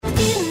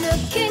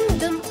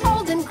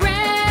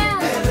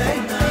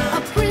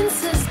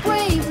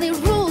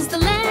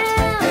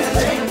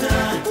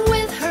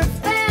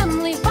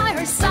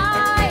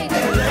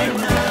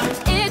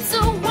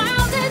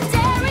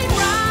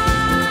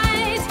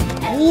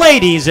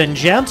Ladies and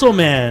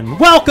gentlemen,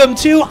 welcome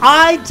to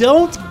I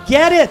Don't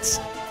Get It,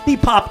 the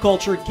pop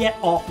culture Get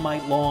Off My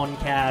Lawn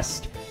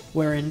cast,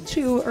 wherein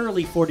two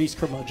early 40s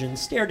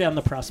curmudgeons stare down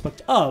the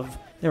prospect of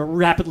their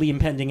rapidly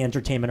impending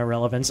entertainment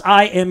irrelevance.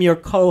 I am your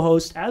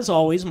co-host, as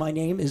always. My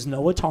name is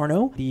Noah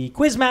Tarno, the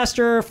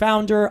quizmaster,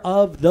 founder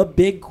of The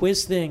Big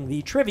Quiz Thing,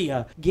 the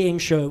trivia game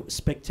show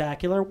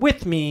spectacular.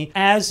 With me,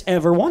 as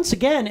ever, once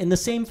again, in the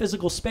same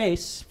physical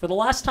space, for the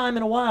last time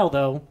in a while,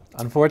 though.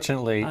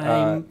 Unfortunately,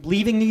 I'm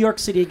leaving New York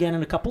City again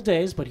in a couple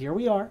days, but here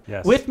we are.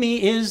 Yes. With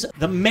me is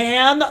the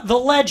man, the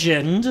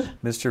legend,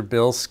 Mr.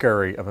 Bill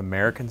Scurry of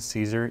American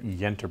Caesar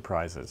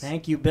Enterprises.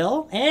 Thank you,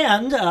 Bill.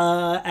 And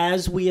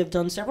as we have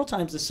done several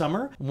times this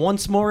summer,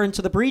 once more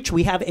into the breach,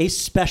 we have a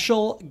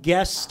special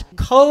guest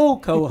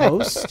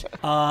co-host.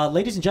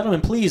 Ladies and gentlemen,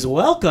 please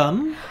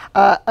welcome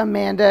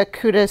Amanda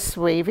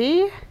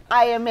Kudaswavy.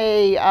 I am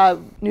a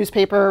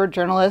newspaper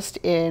journalist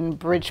in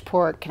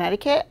Bridgeport,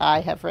 Connecticut. I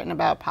have written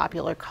about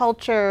popular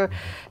culture,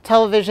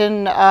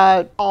 television,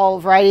 all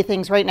variety of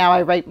things. Right now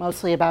I write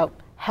mostly about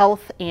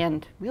health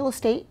and real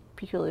estate,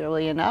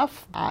 peculiarly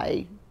enough.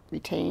 I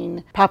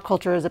retain pop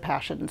culture as a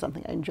passion,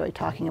 something I enjoy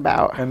talking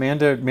about.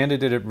 Amanda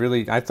did a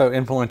really, I thought,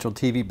 influential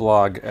TV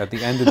blog at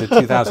the end of the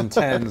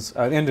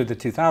 2010s, end of the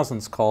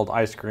 2000s called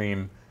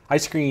Uscreen,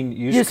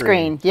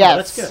 Uscreen, yes. Oh,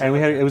 that's good. And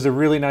it was a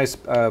really nice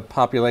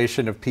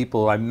population of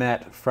people I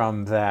met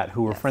from that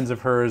who were friends of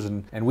hers,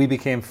 and we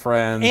became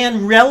friends.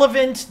 And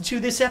relevant to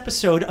this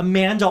episode,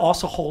 Amanda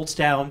also holds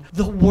down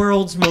the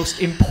world's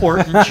most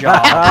important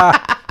job.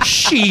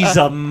 She's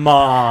a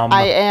mom.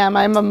 I am.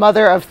 I'm a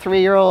mother of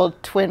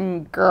 3-year-old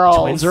twin girls.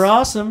 Twins are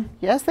awesome.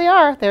 Yes, they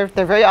are. They're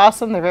very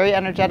awesome. They're very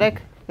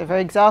energetic. They're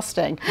very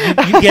exhausting.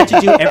 You get to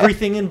do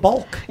everything in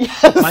bulk.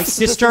 Yes, my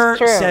sister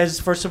this is true. says,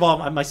 first of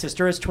all, my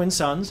sister has twin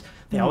sons.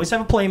 They always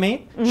have a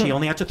playmate. She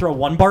only had to throw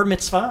one bar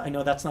mitzvah. I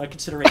know that's not a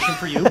consideration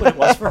for you, but it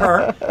was for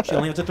her. She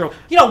only had to throw,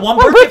 one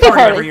birthday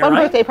party every year, One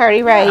right? birthday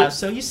party, right. Yeah,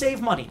 so you save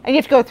money. And you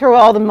have to go through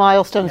all the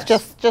milestones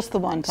Yes. just the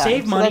one time.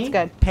 Save money, So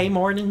that's good. pay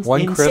more in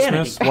One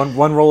insanity. Christmas,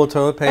 one roll of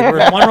toilet paper,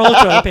 One roll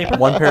of toilet paper.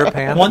 one pair of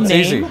pants. One It's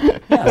name. easy.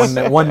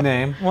 Yes. One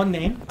name. One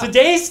name.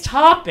 Today's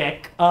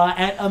topic,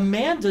 at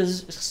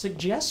Amanda's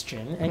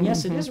suggestion, and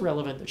yes, it is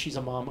relevant that she's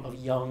a mom of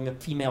young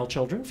female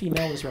children.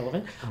 Female is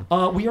relevant.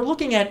 We are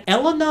looking at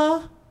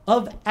Elena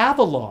of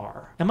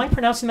Avalor. Am I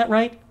pronouncing that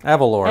right?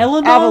 Avalor.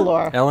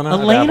 Avalor. Elena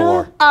of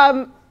Elena?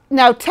 Avalor.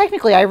 Now,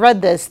 technically, I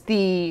read this.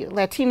 The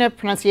Latina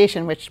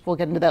pronunciation, which we'll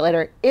get into that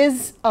later,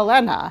 is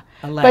Elena.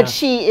 Elena. But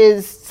she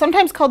is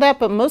sometimes called that,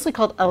 but mostly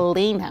called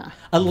Elena.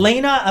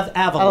 Elena of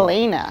Avalor.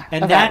 Elena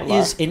And of that Avalor.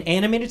 is an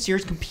animated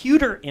series,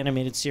 computer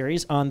animated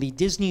series on the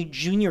Disney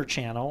Junior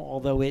channel,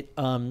 although it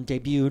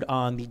debuted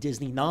on the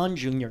Disney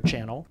non-Junior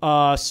channel.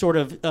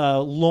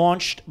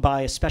 Launched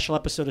by a special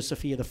episode of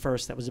Sophia the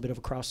First that was a bit of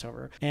a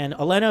crossover. And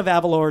Elena of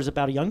Avalor is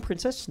about a young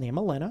princess named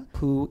Elena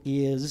who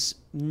is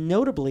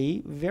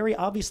notably, very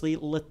obviously,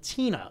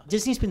 Latina.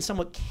 Disney's been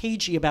somewhat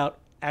cagey about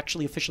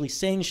actually officially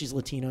saying she's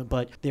Latina,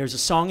 but there's a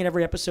song in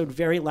every episode,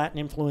 very Latin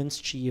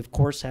influenced. She, of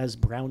course, has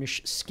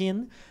brownish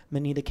skin.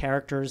 Many of the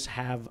characters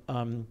have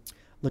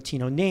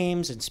Latino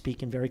names and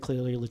speak in very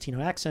clearly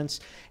Latino accents.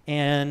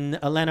 And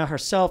Elena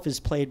herself is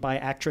played by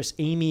actress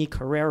Amy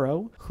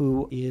Carrero,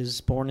 who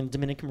is born in the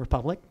Dominican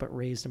Republic but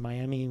raised in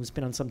Miami, who's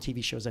been on some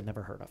TV shows I've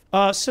never heard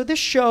of. So this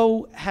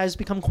show has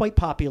become quite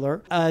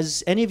popular.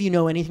 As any of you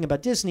know anything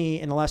about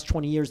Disney, in the last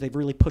 20 years, they've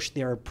really pushed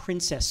their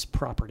princess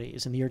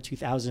properties. In the year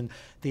 2000,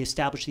 they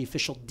established the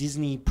official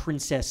Disney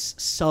Princess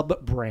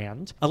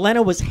sub-brand.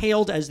 Elena was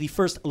hailed as the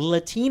first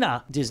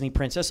Latina Disney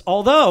princess,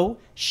 although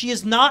she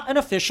is not an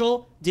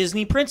official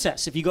Disney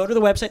princess. If you go to the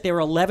website, there are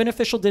 11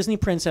 official Disney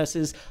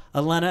princesses.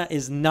 Elena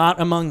is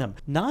not among them.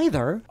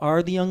 Neither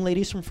are the young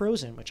ladies from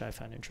Frozen, which I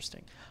found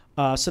interesting.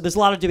 So there's a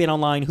lot of debate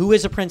online. Who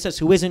is a princess?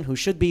 Who isn't? Who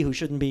should be? Who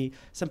shouldn't be?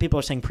 Some people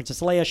are saying Princess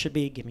Leia should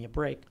be. Give me a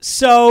break.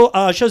 So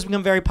shows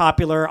become very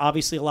popular.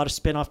 Obviously, a lot of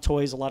spin-off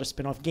toys, a lot of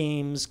spin-off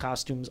games,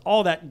 costumes,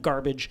 all that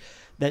garbage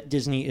that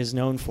Disney is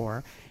known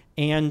for.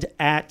 And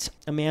at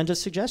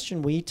Amanda's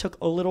suggestion, we took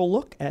a little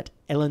look at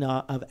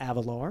Elena of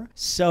Avalor.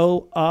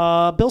 So,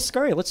 Bill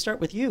Scurry, let's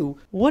start with you.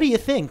 What do you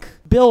think?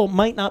 Bill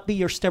might not be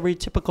your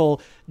stereotypical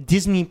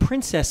Disney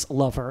princess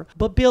lover,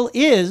 but Bill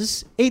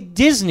is a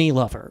Disney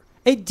lover,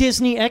 a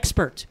Disney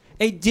expert,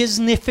 a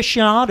Disney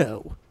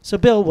aficionado. So,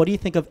 Bill, what do you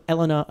think of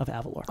Elena of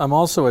Avalor? I'm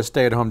also a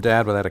stay-at-home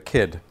dad without a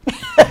kid.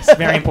 It's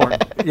very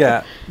important.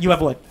 Yeah. You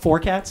have, what,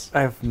 4 cats?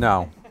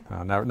 No,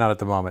 not at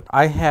the moment.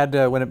 I had,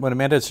 when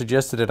Amanda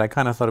suggested it, I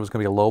kind of thought it was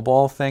going to be a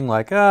lowball thing,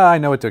 like, I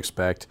know what to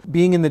expect.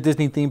 Being in the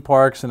Disney theme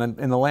parks, and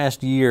in the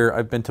last year,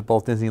 I've been to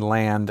both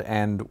Disneyland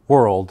and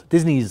World.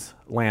 Disney's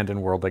Land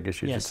and World, I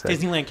guess you should say.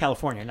 Disneyland,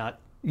 California, not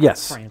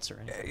Yes. France or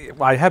anything.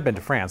 Well, I have been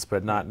to France,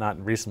 but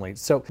not recently.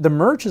 So the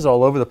merch is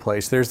all over the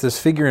place. There's this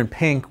figure in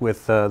pink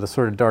with the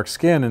sort of dark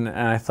skin, and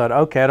I thought,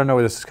 okay, I don't know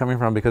where this is coming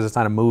from because it's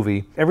not a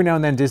movie. Every now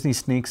and then Disney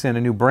sneaks in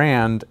a new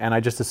brand, and I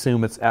just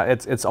assume it's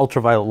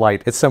ultraviolet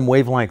light. It's some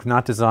wavelength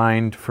not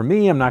designed for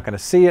me. I'm not going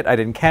to see it. I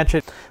didn't catch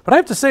it. But I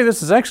have to say,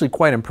 this is actually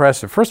quite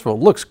impressive. First of all,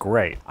 it looks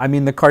great. I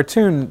mean, the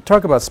cartoon,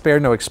 talk about spare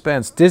no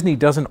expense. Disney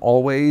doesn't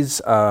always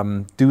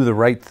do the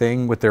right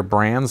thing with their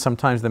brands.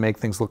 Sometimes they make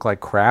things look like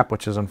crap,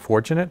 which is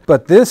unfortunate.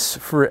 But this,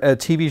 for a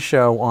TV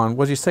show on,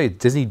 what did you say,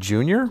 Disney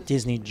Junior?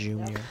 Disney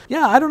Junior.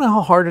 Yeah, I don't know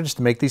how hard it is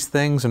to make these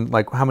things and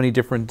like how many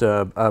different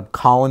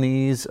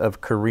colonies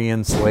of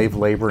Korean slave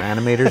labor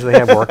animators they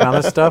have working on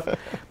this stuff.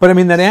 But I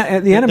mean, the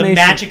animation... The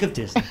magic of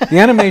Disney. The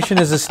animation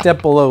is a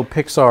step below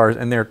Pixar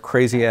and their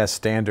crazy-ass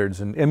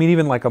standards. And I mean,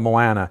 even like a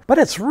Moana. But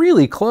it's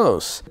really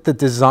close. The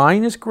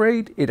design is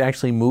great. It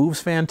actually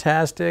moves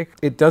fantastic.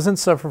 It doesn't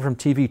suffer from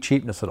TV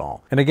cheapness at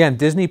all. And again,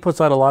 Disney puts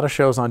out a lot of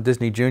shows on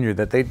Disney Junior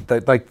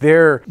that like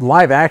their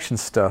live action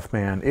stuff,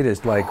 man, it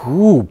is like,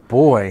 ooh,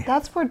 boy.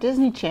 That's for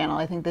Disney Channel,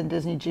 I think, than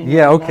Disney Junior.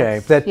 Yeah,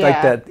 okay. Like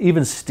that,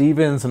 even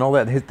Stevens and all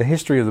that, the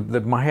history of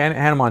the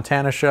Hannah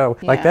Montana show,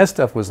 like that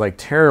stuff was like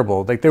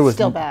terrible. Like there was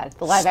still bad.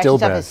 The live action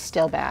stuff is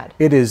still bad.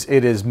 It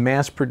is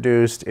mass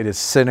produced. It is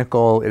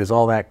cynical. It is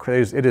all that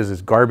crazy. It is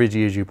as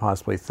garbagey as you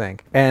possibly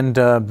think. And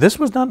this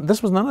was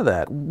none of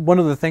that. One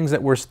of the things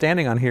that we're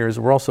standing on here is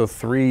we're also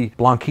three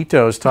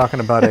Blanquitos talking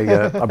about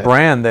a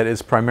brand that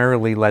is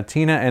primarily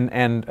Latina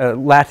and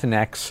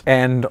Latinx,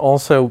 and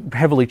also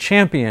heavily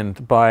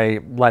championed by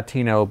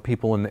Latino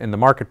people in the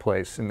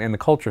marketplace and in the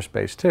culture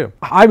space too.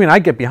 I mean, I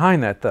get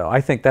behind that though.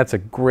 I think that's a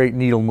great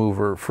needle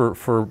mover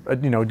for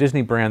a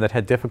Disney brand that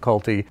had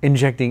difficulty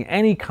injecting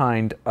any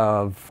kind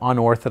of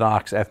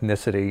unorthodox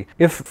ethnicity.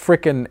 If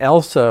frickin'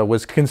 Elsa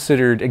was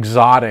considered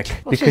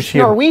exotic because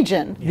she's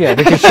Norwegian. Yeah,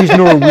 because she's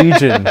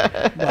Norwegian.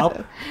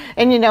 Well,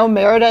 and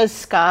Merida is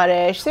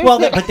Scottish.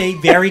 But they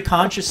very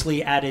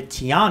consciously added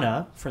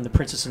Tiana from The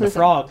Princess and the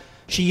Frog.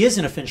 She is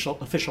an official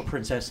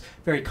princess,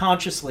 very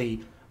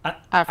consciously.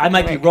 I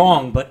might be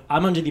wrong, but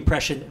I'm under the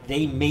impression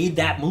they made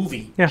that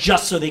movie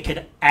just so they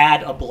could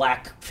add a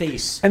black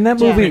face. And that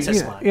to movie,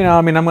 Princess Line.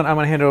 I mean, I'm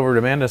gonna hand it over to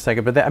Amanda a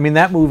second. But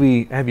that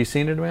movie, have you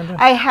seen it, Amanda?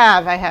 I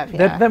have.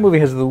 Yeah. That movie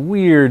has the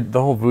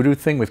whole voodoo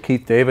thing with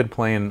Keith David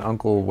playing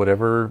Uncle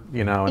whatever,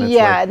 And it's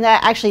and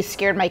that actually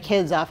scared my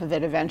kids off of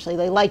it. Eventually,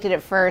 they liked it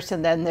at first,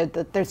 and then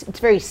it's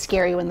very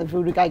scary when the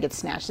voodoo guy gets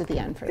snatched at the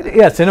end. For them.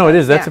 Yes, I know it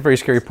is. That's a very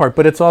scary part.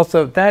 But it's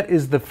also that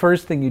is the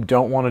first thing you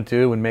don't want to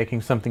do when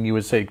making something you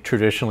would say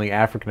traditionally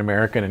African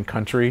American and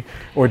country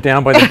or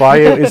Down by the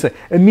Bayou is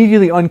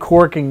immediately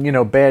uncorking,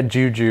 bad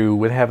juju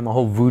with having the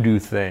whole voodoo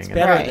thing. It's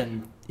better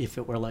than if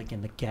it were like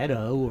in the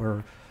ghetto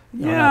or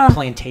on a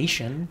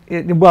plantation.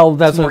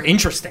 That's more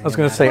interesting. I was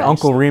going to say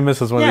Uncle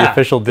Remus is one of the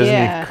official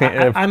Disney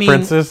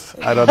princes.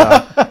 I don't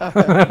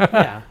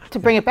know. To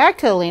bring it back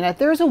to Elena,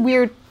 there's a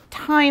weird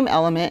time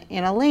element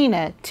in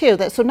Elena too.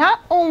 So not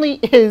only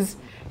is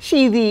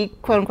she the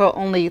quote-unquote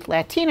only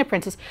Latina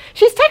princess,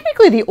 she's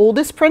technically the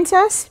oldest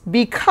princess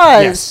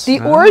because the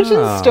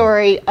origin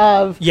story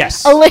of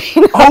Elena...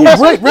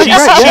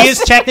 She is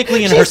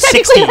technically in her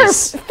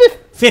 60s.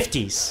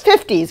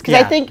 50s. Because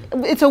I think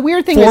it's a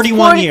weird thing.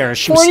 41 years.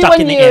 She was stuck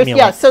in the amulet.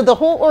 Yeah, so the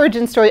whole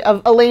origin story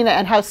of Elena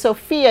and how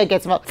Sophia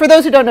gets involved. For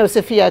those who don't know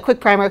Sophia, a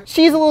quick primer.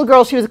 She's a little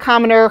girl. She was a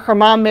commoner. Her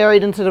mom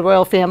married into the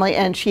royal family,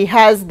 and she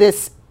has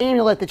this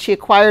amulet that she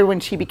acquired when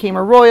she became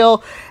a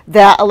royal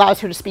that allows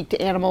her to speak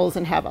to animals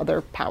and have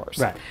other powers.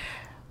 Right.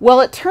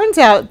 Well, it turns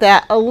out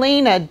that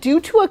Elena, due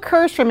to a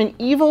curse from an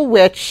evil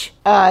witch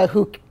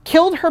who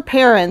killed her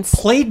parents...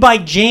 Played by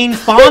Jane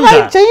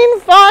Fonda.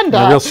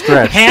 A real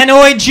stretch.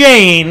 Hanoi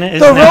Jane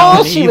is the now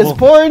role she was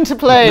born to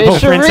play. The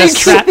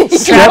princess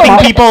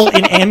trapping people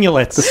in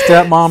amulets. The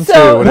stepmom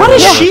too. What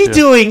is she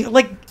doing?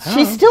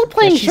 She's still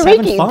playing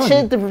Shariki.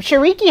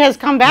 Shariki has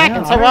come back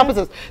in several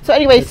episodes. So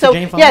anyway,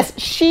 yes,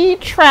 she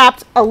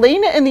trapped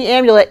Elena in the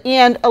amulet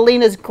and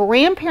Elena's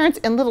grandparents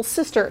and little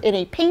sister in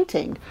a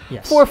painting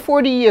for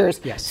 40 years.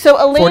 Yes. So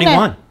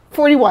Elena...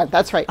 41,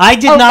 that's right. I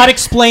did not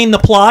explain the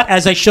plot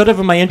as I should have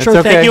in my intro.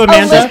 Okay. Thank you,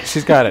 Amanda.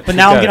 She's got it. But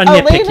now I'm going to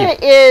nitpick Elena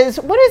is,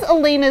 what is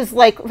Elena's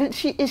like?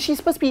 Is she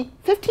supposed to be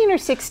 15 or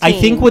 16? I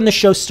think when the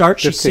show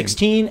starts, she's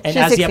 16. And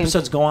as 16. the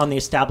episodes go on, they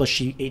establish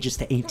she ages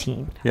to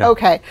 18. Yeah.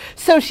 Okay.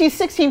 So she's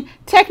 16.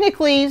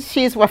 Technically,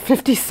 she's,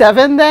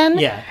 57 then?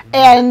 Yeah.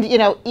 And,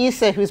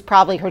 Issa, who's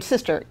probably her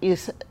sister,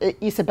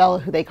 Isabella,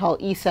 who they call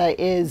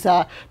Issa, is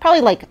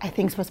probably I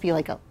think supposed to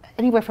be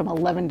anywhere from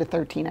 11 to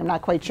 13. I'm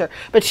not quite sure.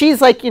 But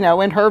she's in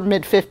her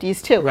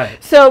mid-50s too.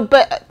 Right. So,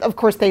 but of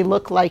course they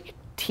look like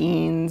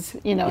teens,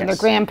 and their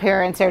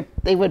grandparents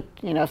they would,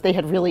 if they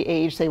had really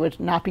aged, they would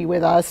not be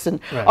with us. And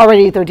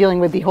already they're dealing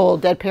with the whole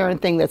dead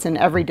parent thing that's in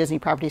every Disney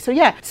property. So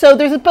so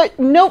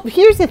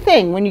here's the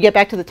thing, when you get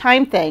back to the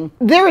time thing,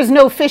 there is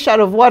no fish out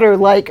of water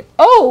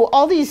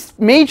all these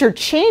major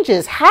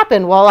changes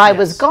happened while I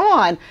was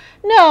gone.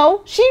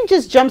 No, she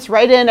just jumps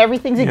right in.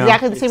 Everything's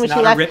exactly the same It's when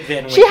she not a left. Rip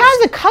Van She Winkle.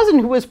 has a cousin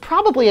who was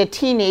probably a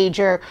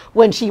teenager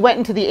when she went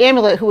into the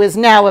amulet, who is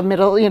now a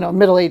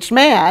middle-aged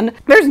man.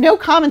 There's no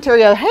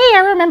commentary of, hey,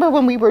 I remember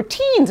when we were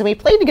teens and we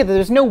played together.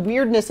 There's no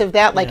weirdness of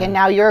that, and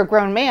now you're a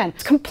grown man.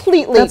 It's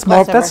completely That's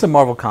the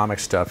Marvel comic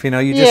stuff. You know,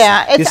 you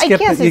just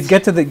you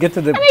get to the I guess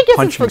it's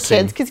punching for scene.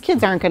 kids because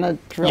kids aren't going to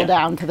drill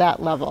down to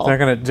that level. They're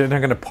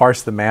not gonna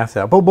parse the math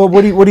out. But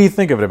what do you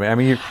think of it? I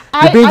mean, you're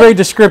being I- very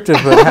descriptive,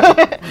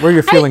 but where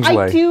your feelings I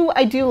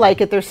lay? do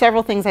like it. There's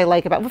several things I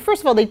like about it. Well,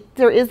 first of all,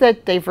 there is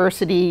that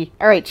diversity.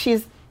 All right,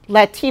 she's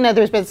Latina.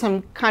 There's been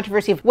some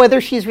controversy of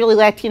whether she's really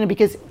Latina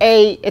because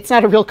A, it's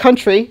not a real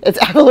country.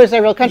 Ecuador's not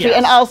a real country. Yes.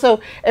 And also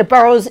it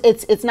borrows,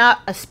 it's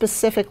not a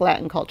specific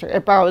Latin culture.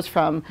 It borrows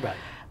from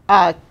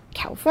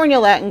California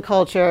Latin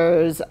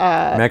cultures,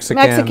 Mexican,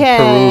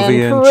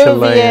 Peruvian,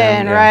 Chilean,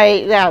 yeah.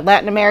 right? Yeah,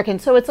 Latin American.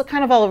 So it's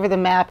kind of all over the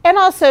map. And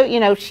also,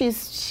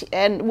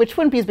 which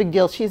wouldn't be as big a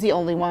deal. She's the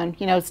only one.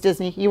 It's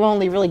Disney. You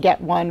only really get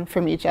one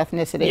from each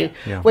ethnicity,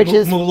 Yeah. which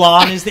is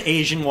Mulan is the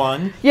Asian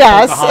one.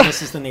 Yes.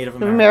 Pocahontas is the Native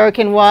the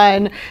American. American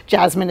one.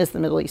 Jasmine is the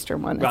Middle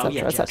Eastern one, Well,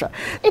 etc., yeah, etc.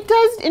 It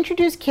does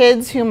introduce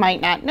kids who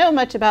might not know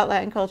much about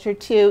Latin culture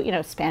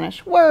to,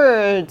 Spanish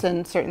words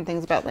and certain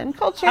things about Latin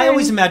culture. I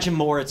always imagine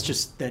more it's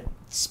just that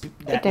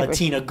diversity.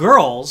 Latina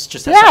girls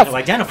just have something to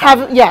identify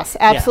with. Yes,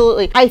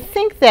 absolutely. I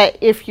think that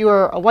if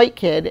you're a white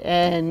kid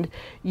and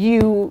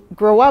you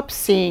grow up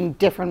seeing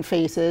different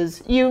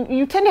faces, you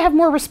tend to have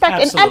more respect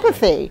Absolutely. and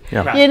empathy.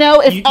 Yeah.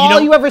 Right. If You all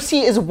don't- you ever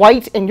see is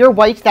white and you're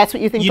white, that's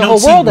what you think You the don't whole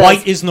see world white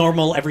is. is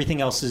normal, everything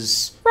else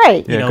is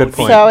Right. Yeah, good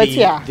point. So it's,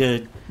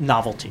 the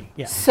novelty.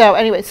 Yeah. So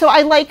anyway,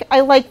 I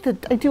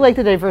do like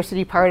the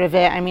diversity part of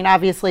it. I mean,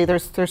 obviously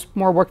there's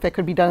more work that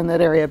could be done in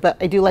that area, but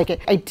I do like it.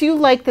 I do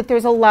like that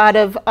there's a lot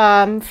of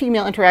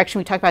female interaction.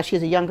 We talked about she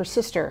has a younger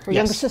sister. Her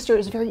younger sister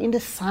is very into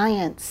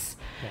science.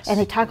 Yes. And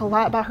they talk a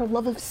lot about her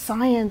love of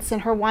science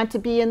and her want to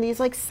be in these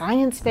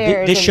science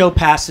fairs. This and- show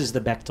passes the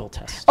Bechdel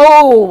test.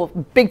 Oh,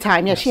 big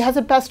time. Yeah, she has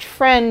a best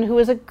friend who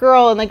is a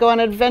girl and they go on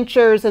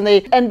adventures and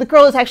the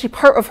girl is actually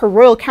part of her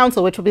royal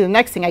council, which will be the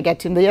next thing I get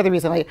to, and the other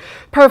reason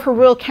part of her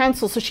royal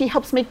council, so she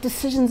helps make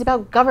decisions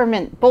about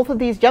government, both of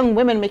these young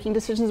women making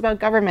decisions about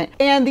government.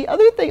 And the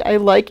other thing I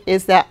like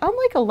is that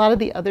unlike a lot of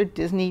the other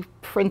Disney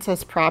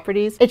princess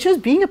properties, it shows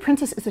being a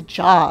princess is a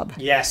job.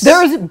 Yes.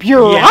 There's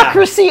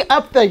bureaucracy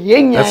up the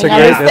yin yang.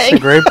 That's a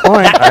great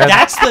point.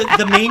 That's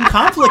the main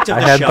conflict of I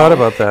the hadn't show. thought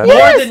about that. More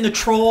Yes. than the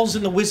trolls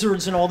and the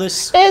wizards and all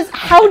this. Is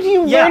how do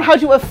you Yeah. learn how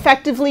to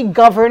effectively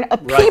govern a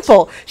Right.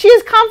 people? She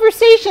has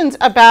conversations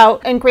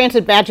about, and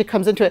granted magic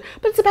comes into it,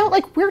 but it's about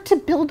where to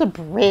build a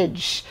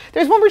bridge.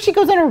 There's one where she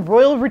goes on a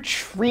royal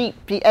retreat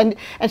and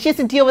she has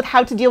to deal with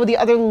how to deal with the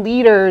other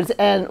leaders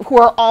and who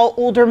are all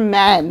older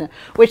men,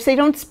 which they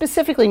don't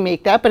specifically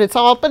make that, but it's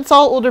all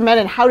older men,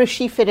 and how does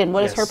she fit in?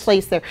 What is her Yes.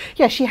 place there?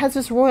 Yeah, she has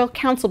this royal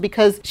council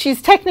because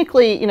she's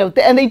technically,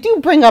 and they do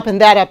bring up in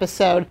that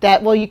episode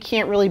that, well, you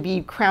can't really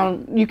be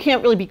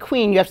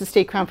queen, you have to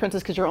stay crown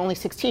princess because you're only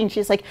 16.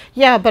 She's like,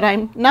 yeah, but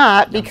I'm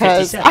not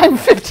because 57. I'm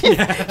 50. She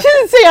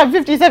doesn't say I'm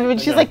 57,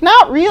 but she's like,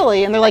 not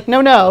really. And they're like,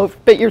 no,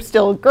 but you're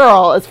still a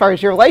girl as far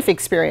as your life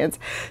experience.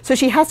 So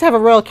she has to have a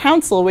royal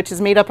council, which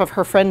is made up of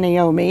her friend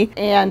Naomi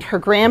and her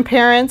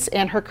grandparents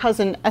and her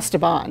cousin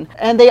Esteban.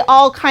 And they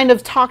all kind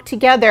of talk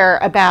together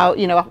about,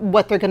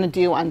 what they're going to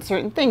do on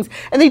certain things.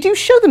 And they do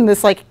show them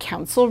this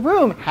council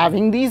room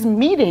having these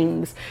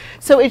meetings.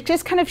 So it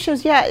just kind of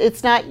shows,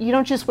 it's not, you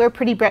don't just wear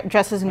pretty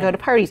dresses and go to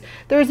parties.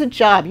 There's a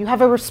job. You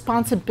have a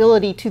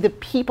responsibility to the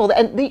people.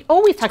 And they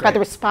always talk about the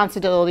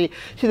responsibility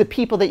to the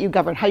people that you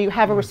govern, how you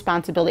have a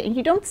responsibility. And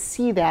you don't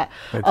see that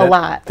a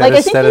lot. That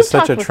is you've such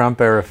talked a with- Trump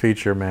era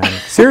feature, man.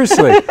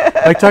 Seriously.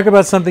 Talk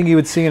about something you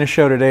would see in a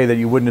show today that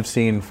you wouldn't have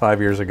seen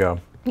 5 years ago.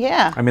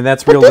 Yeah. I mean,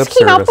 that's but real this lip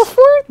came out service.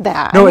 before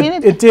that. No, I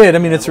mean, it did. I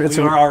mean, it's We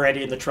were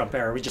already in the Trump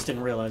era. We just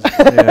didn't realize it.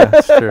 yeah,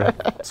 that's true.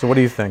 So what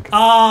do you think?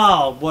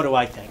 Oh, what do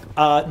I think?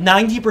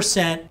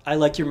 90%, I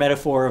like your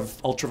metaphor of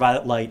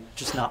ultraviolet light,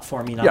 just not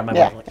for me, not on my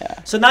wavelength.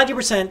 Yeah. So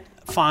 90%,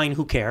 fine,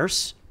 who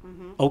cares?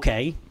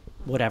 Okay,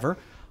 whatever.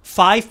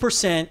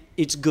 5%,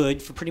 it's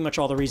good for pretty much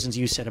all the reasons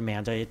you said,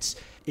 Amanda. It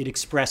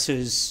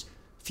expresses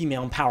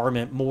female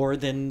empowerment more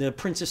than the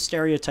princess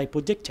stereotype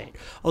would dictate.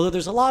 Although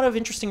there's a lot of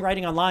interesting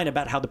writing online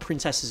about how the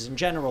princesses in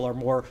general are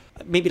more,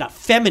 maybe not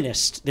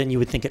feminist than you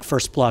would think at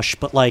first blush,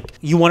 but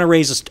you want to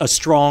raise a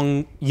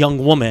strong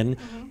young woman.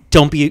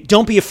 Don't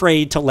be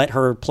afraid to let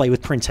her play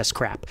with princess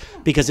crap,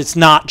 because it's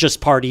not just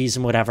parties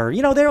and whatever.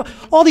 There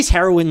all these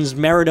heroines,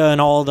 Merida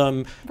and all of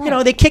them.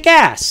 They kick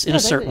ass in a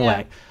certain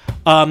way.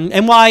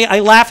 And why I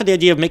laugh at the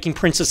idea of making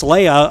Princess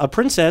Leia a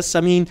princess.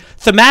 I mean,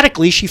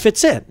 thematically, she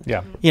fits in.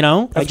 Yeah.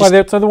 That's why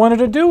they wanted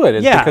to do it.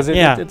 It's because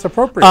it's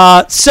appropriate.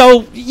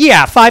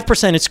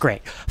 5%, it's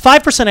great.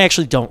 5%, I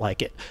actually don't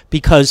like it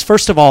because,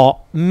 first of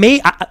all,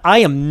 I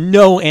am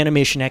no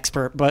animation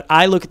expert, but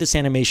I look at this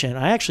animation and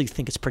I actually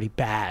think it's pretty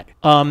bad.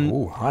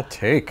 Ooh, hot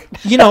take.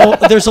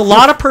 There's a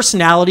lot of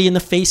personality in the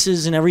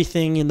faces and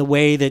everything, in the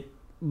way that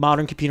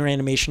modern computer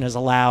animation has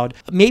allowed.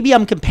 Maybe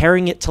I'm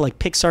comparing it to like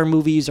Pixar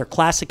movies or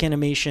classic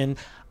animation.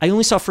 I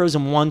only saw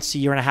Frozen once a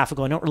year and a half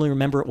ago. I don't really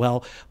remember it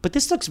well, but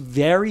this looks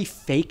very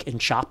fake and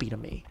choppy to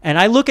me. And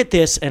I look at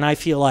this and I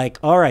feel like,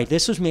 all right,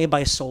 this was made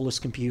by a soulless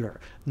computer,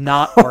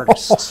 not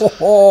artists.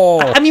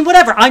 I mean,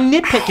 whatever. I'm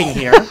nitpicking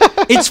here.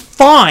 It's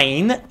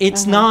fine.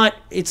 It's not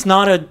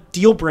a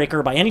deal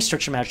breaker by any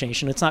stretch of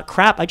imagination. It's not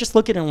crap. I just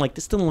look at it and I'm like,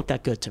 this doesn't look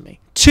that good to me.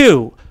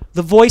 2,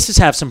 the voices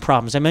have some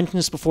problems. I mentioned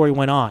this before we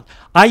went on.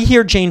 I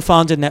hear Jane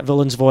Fonda in that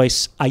villain's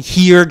voice. I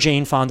hear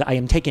Jane Fonda. I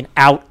am taken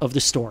out of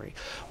the story.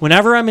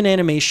 Whenever I'm in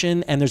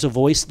animation and there's a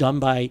voice done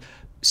by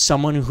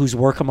someone whose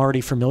work I'm already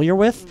familiar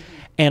with,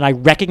 and I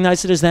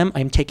recognize it as them,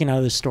 I'm taken out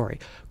of the story.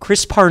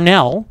 Chris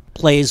Parnell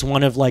plays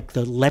one of like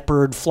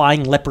the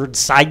flying leopard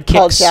sidekicks.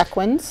 Called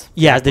Jacquins.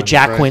 Yeah, the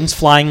Jacquins,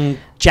 flying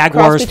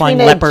jaguars, Cross flying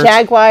between a leopards.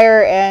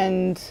 jaguar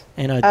and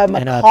a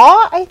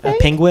macaw, I think.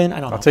 A penguin. I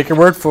don't know. I'll take your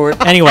word for it.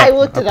 Anyway, I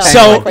looked it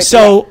up.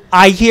 so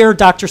I hear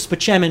Dr.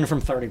 Spaceman from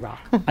 30 Rock.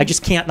 I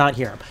just can't not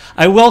hear him.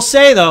 I will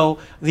say, though,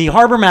 the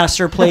Harbor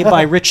Master, played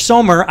by Rich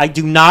Sommer, I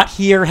do not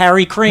hear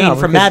Harry Crane No,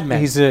 from because Mad Men.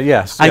 He's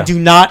yes. I yeah. do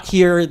not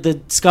hear the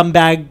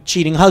scumbag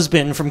cheating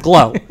husband from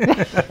Glow.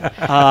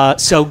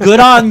 So good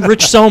on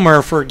Rich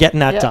Sommer for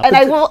getting that done. And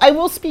I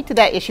will speak to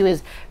that issue.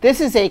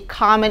 This is a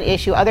common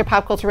issue. Other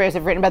pop culture writers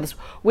have written about this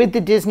with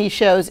the Disney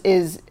shows.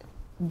 Is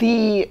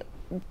the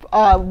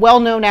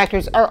well-known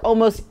actors are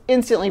almost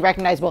instantly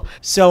recognizable.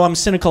 So I'm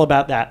cynical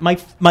about that. My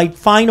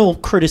final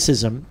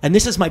criticism, and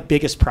this is my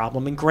biggest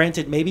problem, and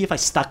granted, maybe if I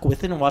stuck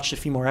with it and watched a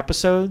few more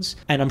episodes,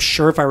 and I'm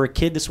sure if I were a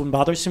kid, this wouldn't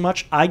bother us too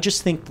much. I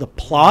just think the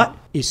plot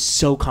is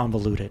so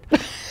convoluted.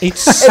 They're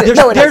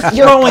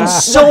throwing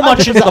so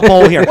much into the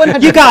bowl here.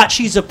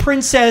 She's a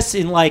princess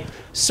in like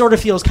sort of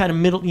feels kind of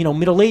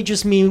middle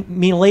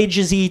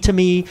ages-y to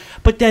me,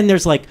 but then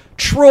there's like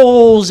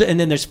trolls, and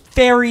then there's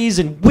fairies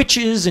and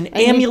witches and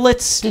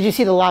amulets. Did you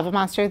see the lava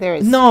monster? There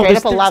is No, straight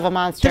up a lava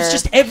monster. There's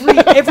just every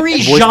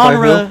Voiced by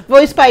genre.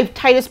 Voiced by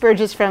Titus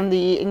Burgess from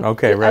the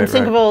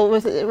Unbreakable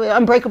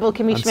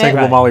Kimmy Schmidt.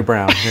 Unsinkable Molly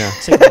Brown. Yeah.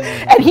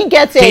 And he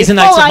gets a Days and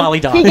Nights of full-on- Molly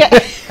Dog.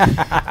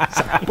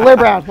 Blair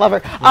Brown, love her.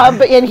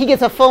 But he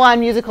gets a full-on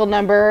musical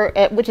number,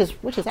 which is.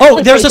 Oh,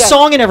 actually there's a pretty good.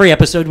 song in every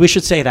episode. We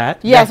should say that.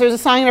 Yes, there's a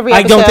song in every I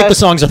episode. don't think the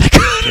songs are that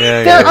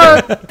good.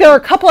 There are a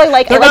couple I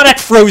like. They're not at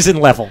Frozen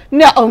level.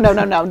 No, no.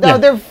 Yeah.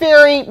 They're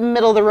very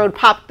middle of the road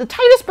pop. The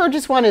Titus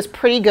Burgess one is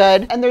pretty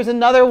good, and there's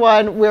another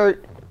one where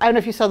I don't know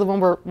if you saw the one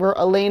where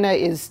Elena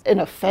is in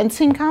a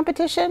fencing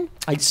competition.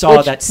 I saw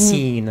which that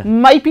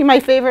scene. Might be my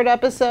favorite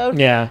episode.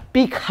 Yeah.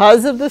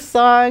 Because of the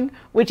song,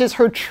 which is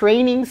her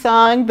training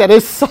song that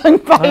is sung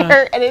by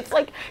her, and it's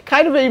like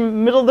kind of a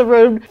middle of the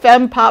road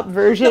femme pop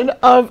version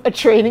of a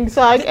training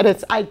song, and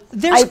it's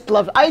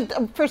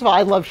first of all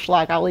I love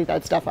schlock. I'll leave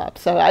that stuff up.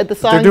 So the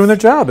song They're doing their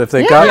job. If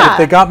they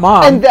got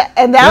mom. and that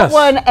yes.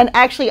 one, and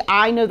actually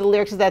I know the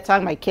lyrics of that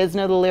song. My kids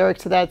know the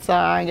lyrics of that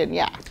song, and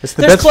yeah. It's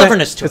the There's best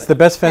cleverness to It's it. the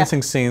best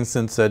fencing scene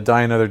since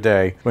Die Another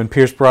Day, when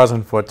Pierce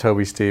Brosnan fought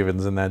Toby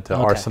Stevens in that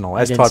Arsenal,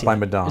 I as didn't taught see by that.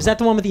 Madonna. Is that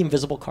the one with the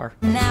invisible car?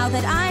 Now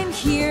that I'm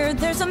here,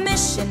 there's a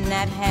mission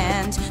at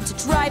hand to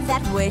drive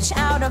that witch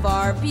out of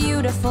our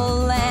beautiful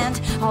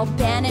land. I'll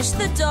banish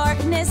the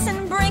darkness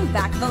and bring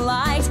back the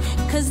light,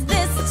 'cause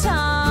this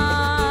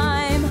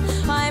time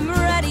I'm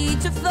ready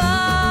to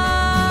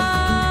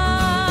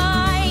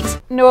fight.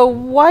 Noah,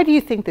 why do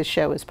you think this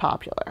show is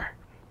popular?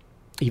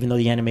 Even though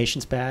the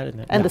animation's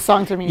bad And the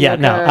songs are Yeah,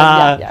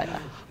 mediocre?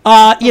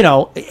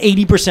 no.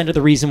 80% of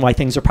the reason why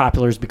things are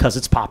popular is because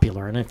it's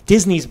popular. And if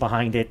Disney's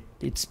behind it,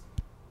 it's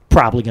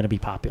probably going to be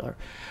popular.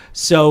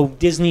 So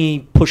Disney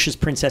pushes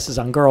princesses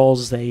on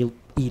girls. They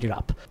eat it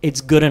up. It's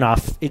good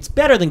enough. It's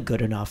better than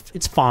good enough.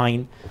 It's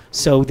fine.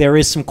 So there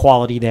is some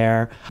quality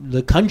there.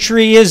 The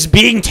country is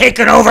being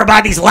taken over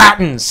by these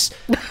Latins.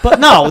 But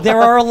no,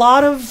 there are a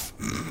lot of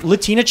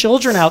Latina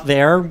children out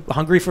there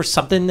hungry for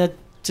something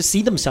to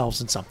see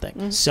themselves in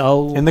something.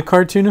 So in the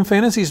cartoon and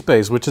fantasy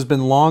space, which has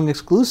been long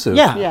exclusive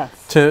Yeah. Yes.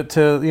 to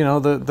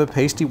the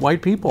pasty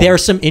white people. there are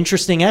some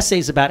interesting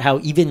essays about how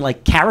even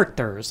like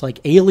characters like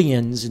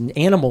aliens and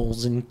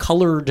animals and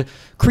colored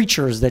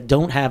creatures that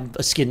don't have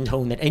a skin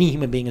tone that any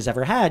human being has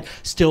ever had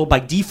still by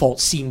default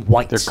seem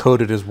white. They're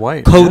coded as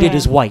white. Coded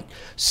as white.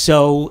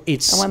 So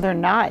it's And when they're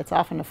not, it's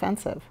often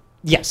offensive.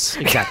 yes,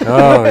 exactly.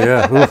 Oh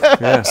yeah. Oof,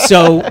 yeah.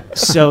 So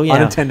yeah.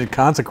 Unintended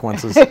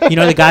consequences. You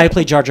know, the guy who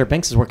played Jar Jar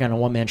Binks is working on a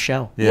one-man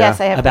show. Yeah.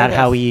 Yes, I have About heard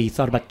how this. he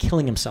thought about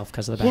killing himself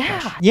because of the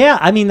backlash. Yeah,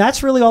 I mean,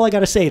 that's really all I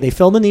got to say. They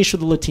filmed the niche of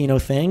the Latino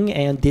thing,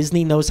 and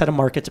Disney knows how to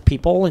market to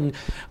people, and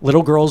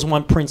little girls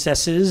want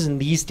princesses,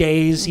 and these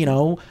days,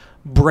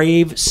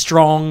 brave,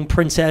 strong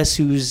princess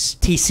who's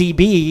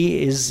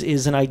TCB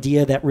is an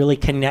idea that really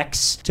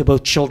connects to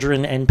both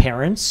children and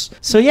parents.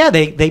 So yeah,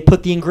 they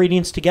put the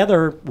ingredients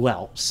together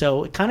well.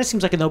 So it kind of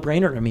seems like a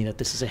no-brainer to me that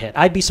this is a hit.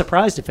 I'd be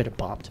surprised if it had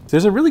bombed.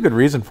 There's a really good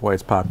reason for why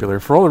it's popular.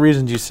 For all the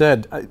reasons you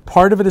said,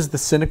 part of it is the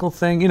cynical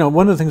thing. You know,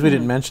 one of the things we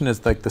didn't mention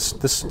is like this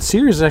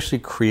series is actually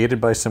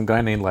created by some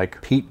guy named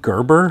like Pete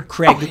Gerber.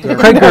 Craig Gerber.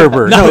 Craig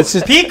Gerber. No, it's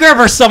just Pete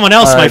Gerber's someone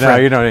else, my no,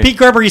 friend. you know what I mean. Pete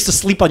Gerber used to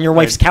sleep on your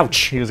wife's couch.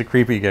 He was a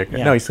creepy guy.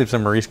 Yeah. No, he sleeps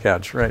on Marie's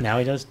couch, right? Now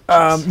he does.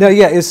 No,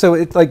 yeah. So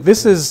it's like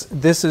this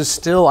is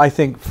still, I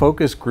think,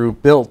 focus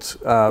group built,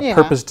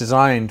 purpose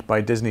designed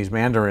by Disney's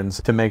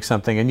mandarins to make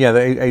something. And yeah,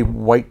 a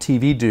white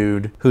TV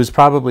dude who's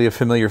probably a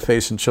familiar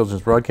face in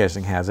children's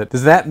broadcasting has it.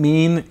 Does that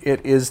mean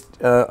it is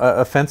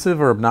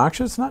offensive or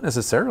obnoxious? Not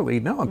necessarily.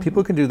 No, and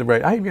people can do the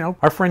right.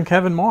 Our friend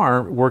Kevin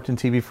Marr worked in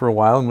TV for a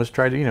while and was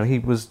trying to. He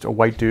was a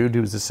white dude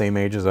who was the same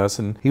age as us,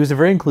 and he was a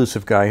very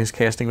inclusive guy. His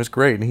casting was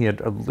great, and he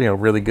had a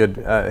really good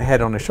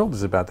head on his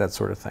shoulders about that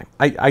sort of thing.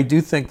 I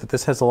do think that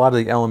this has a lot of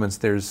the elements.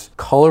 There's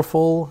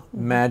colorful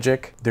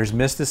magic. There's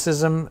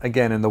mysticism,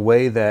 again, in the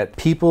way that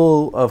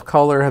people of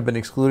color have been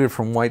excluded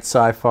from white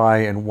sci-fi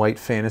and white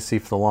fantasy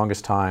for the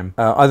longest time,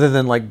 other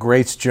than like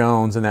Grace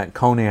Jones in that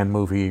Conan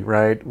movie,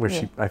 right?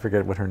 Where I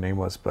forget what her name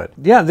was, but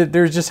yeah,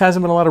 there just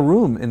hasn't been a lot of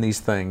room in these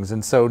things.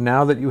 And so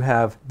now that you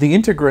have the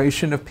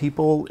integration of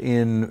people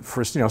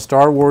for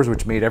Star Wars,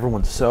 which made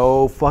everyone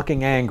so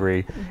fucking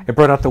angry, it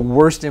brought out the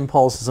worst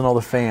impulses in all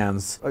the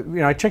fans.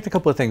 I checked a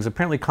couple of things.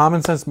 Apparently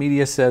Common Sense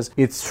Media says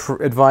it's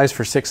advised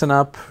for 6 and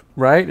up,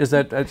 right?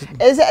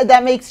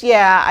 That makes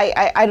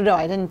I don't know.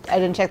 I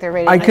didn't check their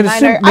rating. I could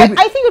assume I think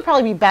it would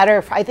probably be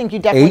better. I think you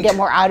definitely 8? get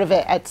more out of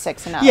it at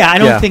 6 and up. Yeah, I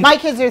don't think my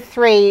kids are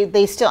 3.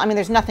 They still.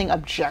 There's nothing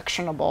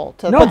objectionable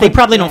to. No, but they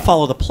probably don't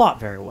follow the plot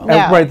very well. No,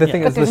 right. The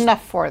thing but is, there's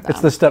enough for them.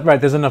 It's the stuff. Right.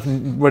 There's enough.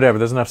 Whatever.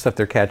 There's enough stuff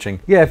they're catching.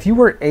 Yeah. If you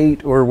were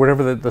 8 or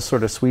whatever the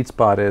sort of sweet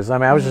spot is.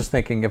 I was just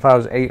thinking, if I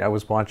was 8, I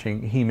was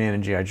watching He-Man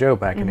and G.I. Joe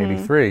back in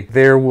 '83.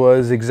 There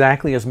was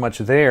exactly as much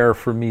there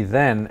for me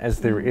then as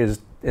there is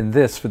in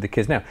this for the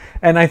kids now.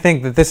 And I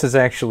think that this is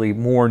actually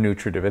more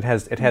nutritive. It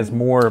has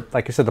more,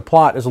 like I said, the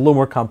plot is a little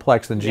more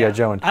complex than G.I.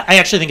 Joe. And I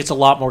actually think it's a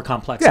lot more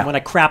complex. Yeah. And when I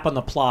crap on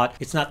the plot,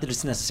 it's not that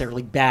it's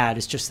necessarily bad,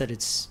 it's just that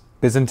it's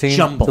Byzantine,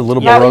 jumbled. a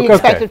little Not what Baroque. you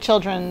expect Okay. of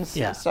children's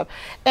stuff.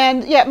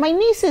 And my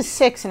niece is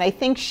 6, and I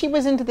think she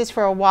was into this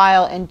for a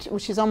while, and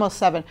she's almost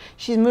 7.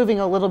 She's moving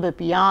a little bit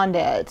beyond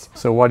it.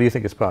 So why do you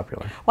think it's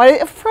popular?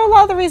 For a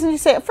lot of the reasons you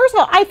say. First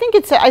of all, I think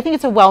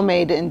it's a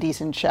well-made and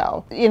decent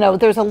show.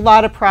 There's a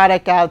lot of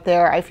product out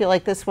there. I feel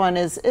like this one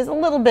is a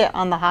little bit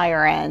on the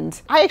higher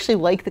end. I actually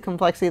like the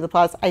complexity of the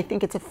plots. I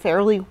think it's a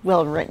fairly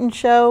well-written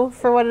show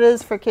for what it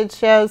is for kids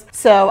shows.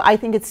 So I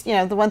think it's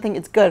the one thing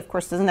it's good. Of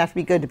course, it doesn't have to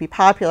be good to be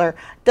popular.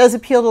 It does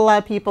appeal to a lot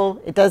of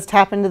people. It does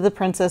tap into the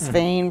princess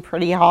vein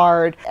pretty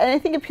hard, and I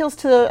think it appeals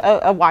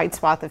to a wide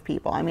swath of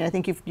people. I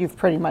think you've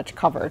pretty much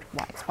covered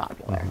why it's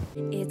popular.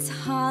 It's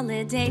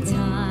holiday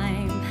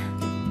time,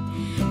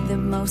 the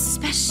most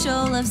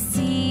special of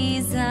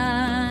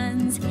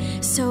seasons.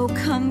 So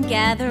come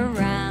gather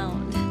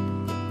round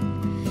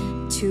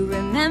to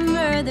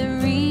remember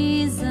the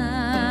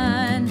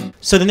reason.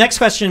 So the next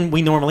question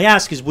we normally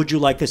ask is, would you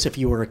like this if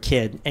you were a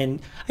kid? And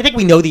I think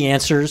we know the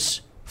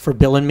answers for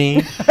Bill and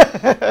me,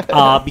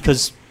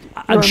 because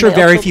I'm sure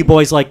very few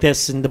boys like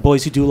this, and the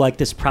boys who do like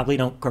this probably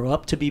don't grow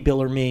up to be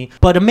Bill or me.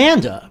 But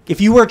Amanda, if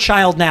you were a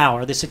child now,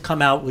 or this had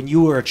come out when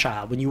you were a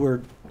child, when you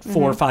were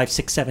 4, 5,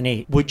 6, 7,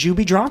 8, would you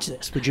be drawn to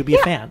this? Would you be a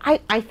fan?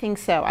 I think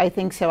so.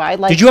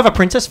 Did you have a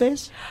princess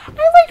phase? I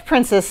liked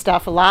princess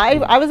stuff a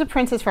lot. I was a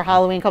princess for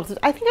Halloween.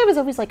 I think I was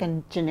always like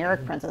a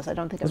generic princess. I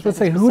don't think I was Let's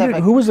say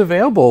specific. who was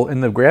available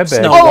in the grab bag?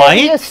 Snow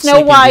White? Yeah, Snow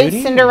Sleeping White,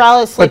 Beauty?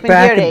 Cinderella, Sleeping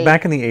Beauty.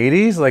 Back in the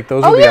 80s, like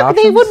those Oh were the yeah,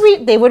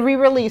 options? they would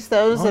re-release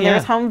those, and yeah.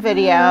 there's home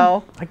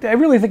video. I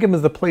really think it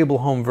was the playable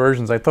home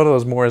versions. I thought it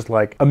was more as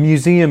like a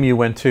museum you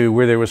went to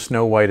where there was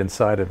Snow White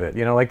inside of it.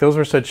 Like those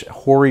were such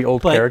hoary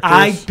old But characters.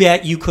 I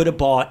bet you could have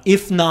bought,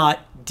 if not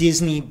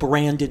Disney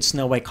branded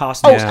Snow White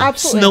costumes,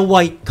 Absolutely. Snow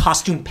White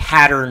costume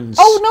patterns.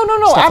 Oh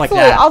no, stuff like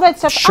absolutely. that. All that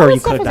stuff. Sure, all you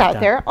that stuff could was back out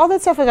then. there. All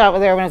that stuff was out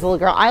there when I was a little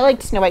girl. I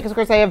liked Snow White because, of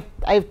course, I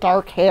have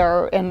dark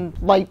hair and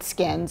light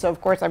skin, so of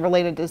course I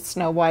related to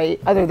Snow White.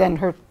 Other than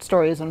her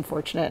story is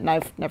unfortunate, and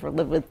I've never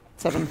lived with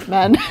 7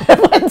 men at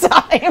one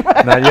time.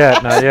 Not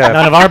yet.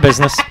 None of our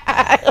business.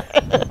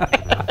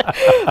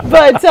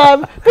 But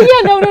yeah,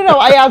 no.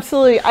 I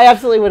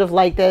absolutely would have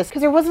liked this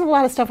because there wasn't a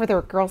lot of stuff where there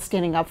were girls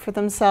standing up for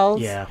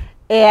themselves. Yeah.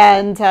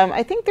 And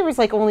I think there was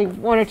like only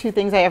 1 or 2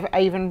 things I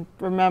even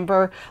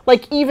remember.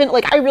 Like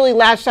I really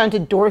latched on to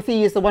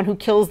Dorothy as the one who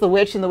kills the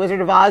witch in The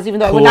Wizard of Oz, even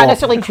though I would not Cool.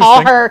 necessarily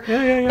call her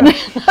Yeah.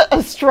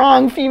 a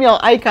strong female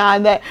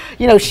icon. That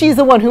she's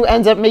the one who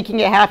ends up making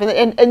it happen.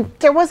 And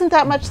there wasn't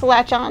that much to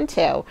latch on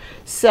to.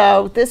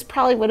 So this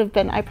probably would have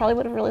been. I probably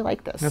would have really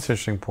liked this. That's an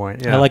interesting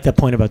point. Yeah. I like that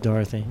point about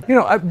Dorothy.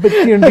 But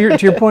to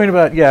your point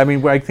about,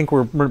 I think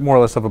we're more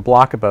or less of a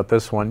block about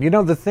this one.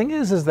 The thing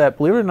is that,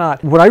 believe it or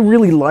not, what I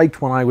really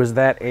liked when I was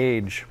that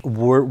age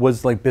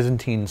was like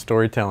Byzantine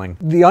storytelling.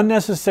 The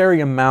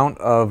unnecessary amount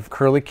of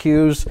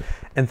curlicues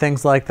and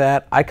things like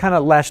that, I kind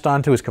of latched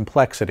onto as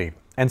complexity.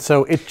 And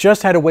so it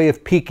just had a way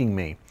of piquing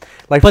me.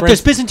 Like, But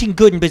there's Byzantine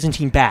good and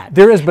Byzantine bad.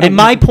 There is, but and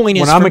my point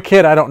is, when I'm a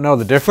kid, I don't know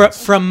the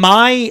difference. From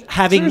my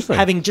Seriously.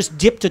 having just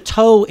dipped a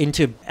toe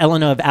into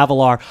Elena of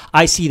Avalar,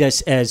 I see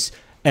this as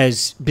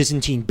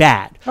Byzantine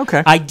bad.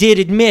 Okay. I did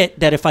admit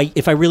that if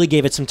I really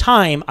gave it some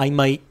time, I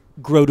might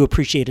grow to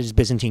appreciate it as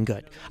Byzantine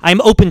good.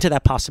 I'm open to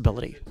that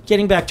possibility.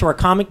 Getting back to our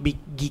comic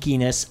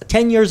geekiness,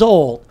 10 years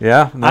old.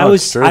 Yeah, no, I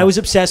it's true. was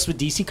obsessed with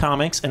DC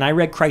Comics, and I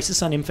read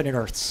Crisis on Infinite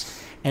Earths.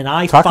 And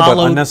I Talk about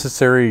followed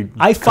unnecessary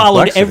I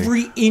followed complexity.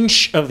 every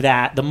inch of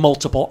that, the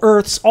multiple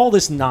Earths, all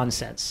this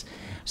nonsense.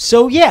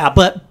 So yeah,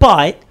 but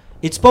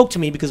it spoke to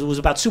me because it was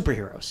about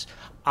superheroes.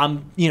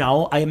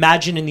 I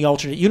imagine in the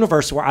alternate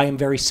universe where I am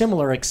very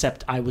similar,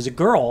 except I was a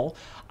girl,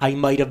 I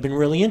might have been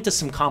really into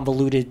some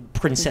convoluted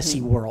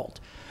princessy world,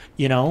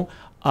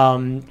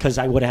 because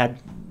I would have had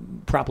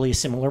probably a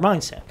similar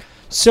mindset.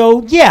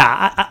 So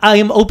yeah, I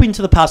am open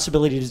to the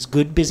possibility that it's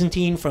good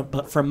Byzantine,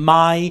 but from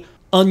my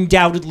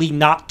undoubtedly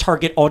not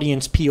target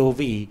audience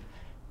POV,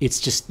 it's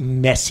just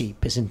messy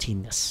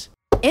Byzantineness.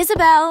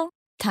 Isabel,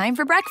 time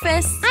for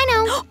breakfast. I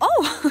know.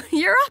 Oh,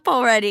 you're up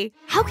already.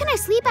 How can I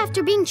sleep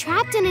after being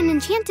trapped in an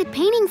enchanted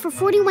painting for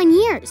 41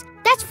 years?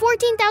 That's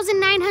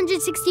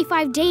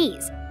 14,965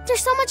 days. There's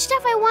so much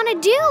stuff I want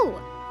to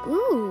do.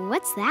 Ooh,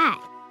 what's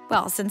that?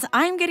 Well, since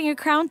I'm getting a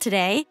crown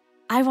today,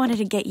 I wanted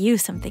to get you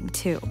something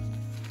too.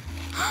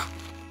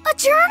 A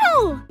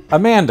journal!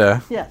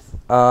 Amanda, Yes.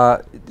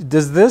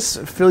 does this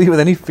fill you with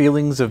any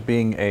feelings of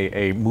being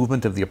a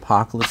movement of the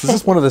apocalypse? Is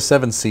this one of the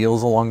 7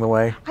 seals along the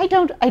way? I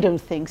don't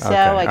think so.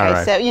 Okay, Like all I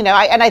right. said,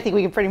 and I think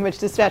we can pretty much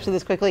dispatch of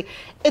this quickly.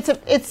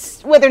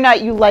 It's whether or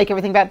not you like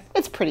everything about it,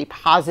 it's pretty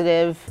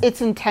positive.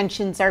 Its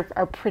intentions are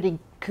pretty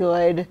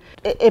good.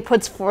 It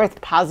puts forth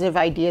positive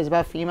ideas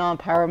about female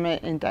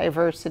empowerment and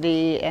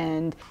diversity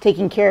and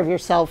taking care of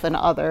yourself and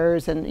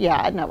others. And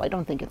yeah, no, I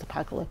don't think it's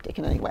apocalyptic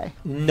in any way.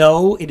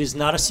 No, it is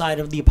not a sign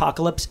of the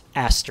apocalypse,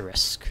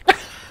 asterisk.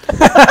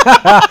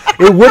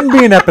 It wouldn't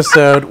be an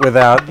episode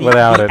without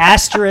The it.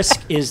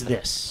 asterisk is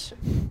this.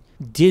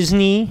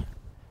 Disney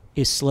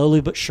is slowly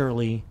but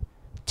surely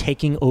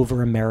taking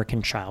over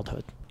American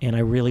childhood, and I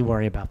really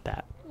worry about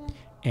that.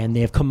 And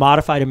they have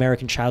commodified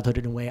American childhood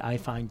in a way I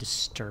find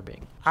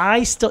disturbing.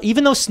 I still,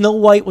 even though Snow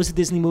White was a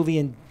Disney movie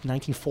in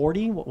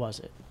 1940, what was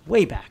it?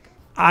 Way back.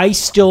 I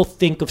still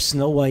think of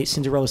Snow White,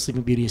 Cinderella,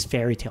 Sleeping Beauty as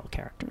fairy tale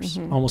characters,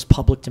 almost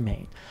public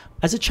domain.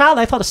 As a child,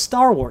 I thought of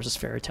Star Wars as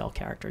fairy tale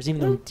characters,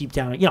 even though deep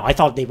down, I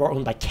thought they were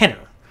owned by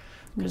Kenner,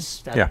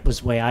 because that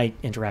was the way I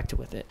interacted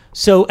with it.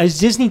 So as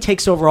Disney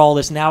takes over all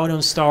this, now it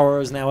owns Star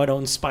Wars, now it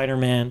owns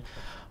Spider-Man,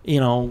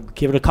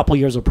 give it a couple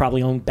years, it'll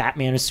probably own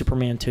Batman and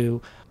Superman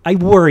too. I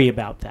worry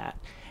about that.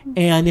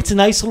 And it's a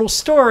nice little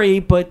story,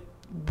 but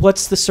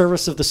what's the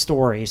service of the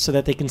story so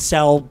that they can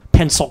sell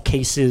pencil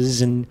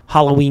cases and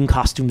Halloween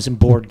costumes and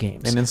board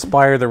games? And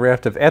inspire the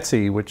raft of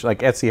Etsy, which like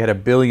Etsy had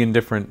 1 billion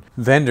different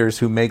vendors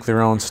who make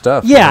their own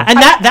stuff. Yeah, and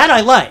that I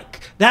like.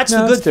 That's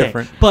No, the good it's thing.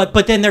 different.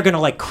 But then they're going to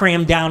like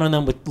cram down on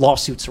them with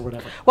lawsuits or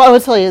whatever. Well, I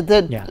will tell you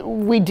that Yeah.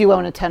 we do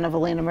own a ton of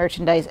Elena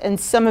merchandise, and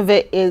some of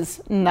it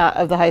is not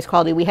of the highest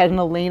quality. We had an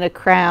Elena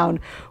crown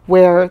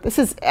where this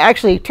is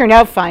actually turned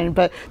out fine,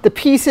 but the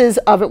pieces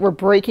of it were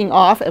breaking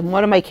off, and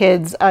one of my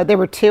kids, there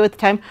were 2 at the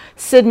time,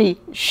 Sydney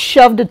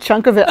shoved a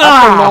chunk of it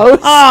up her nose.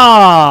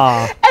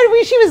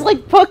 And she was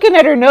like poking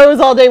at her nose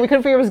all day. We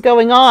couldn't figure what was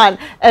going on.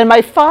 And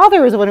my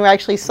father was the one who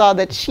actually saw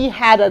that she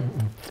had a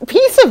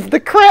piece of the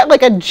crown,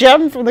 like a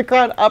gem from the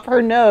crown, up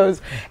her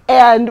nose,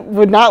 and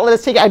would not let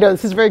us take it. I know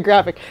this is very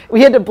graphic.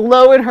 We had to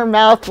blow in her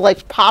mouth to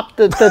like pop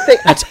the thing.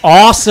 That's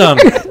awesome.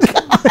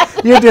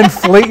 You had to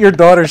inflate your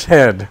daughter's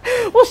head.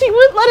 Well, she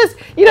wouldn't let us.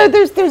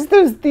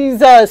 There's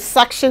these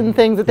suction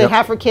things that they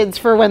have for kids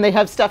for when they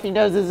have stuffy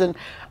noses, and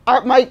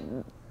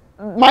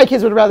my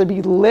kids would rather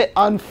be lit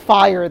on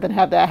fire than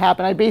have that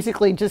happen. I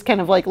basically just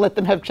kind of like let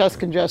them have chest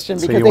congestion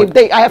because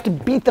I have to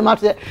beat them up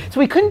to that. So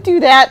we couldn't do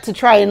that to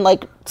try and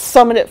like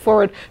summon it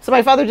forward. So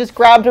my father just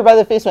grabbed her by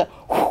the face and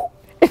went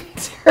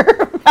into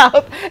her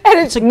mouth, and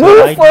it a good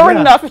moved forward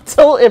idea. enough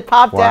until it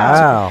popped Wow,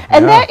 out.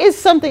 And yeah. that is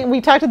something we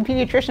talked to the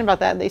pediatrician about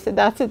that, and they said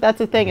that's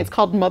a thing. It's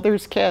called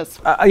mother's kiss.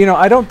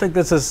 I don't think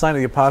that's a sign of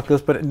the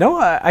apocalypse, but no,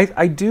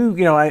 I do.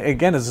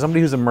 Again, as somebody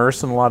who's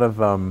immersed in a lot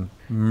of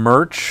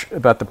merch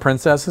about the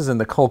princesses and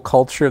the whole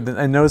culture,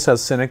 and notice how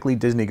cynically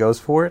Disney goes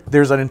for it.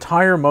 There's an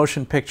entire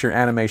motion picture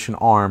animation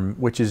arm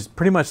which is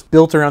pretty much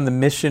built around the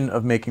mission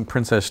of making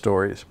princess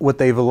stories. What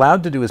they've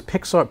allowed to do is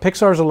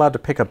Pixar's allowed to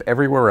pick up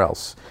everywhere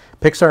else.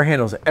 Pixar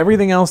handles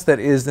everything else that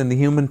is in the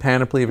human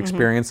panoply of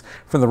experience,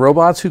 from the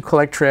robots who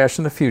collect trash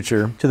in the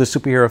future to the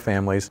superhero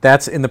families.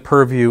 That's in the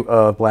purview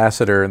of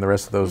Lasseter and the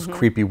rest of those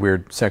creepy,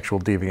 weird sexual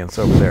deviants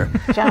over there.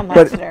 John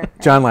Lasseter.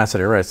 John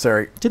Lasseter, right,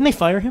 sorry. Didn't they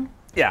fire him?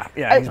 Yeah,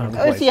 he's running the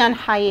Or is place. he on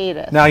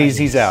hiatus? No,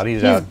 he's out.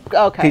 He's out.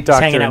 okay. Pete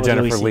Docter hanging out and with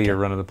Jennifer Louis Lee CK. are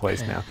running the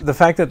place now. The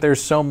fact that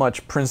there's so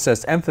much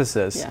princess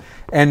emphasis, Yeah.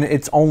 and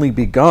it's only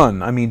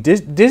begun. I mean,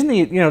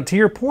 Disney. To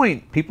your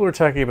point, people are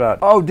talking about,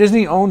 oh,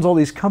 Disney owns all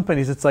these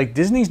companies. It's like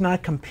Disney's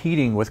not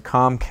competing with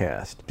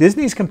Comcast.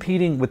 Disney's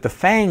competing with the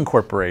FANG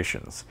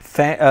corporations: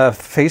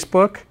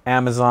 Facebook,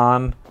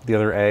 Amazon, the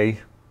other A,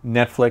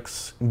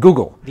 Netflix,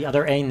 Google. The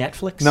other A,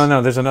 Netflix?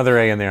 No, there's another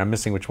A in there. I'm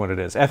missing which one it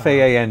is.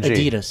 FAANG.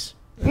 Adidas.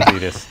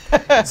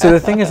 Adidas. So the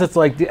thing is, it's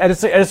like at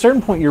a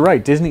certain point, you're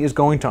right. Disney is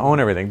going to own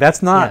everything.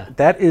 That's not. Yeah.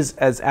 That is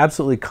as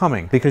absolutely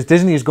coming, because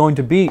Disney is going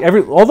to be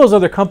all those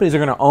other companies are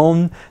going to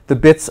own the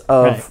bits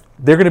of. Right.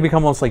 They're going to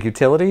become almost like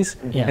utilities,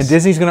 Yes. and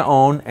Disney's going to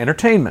own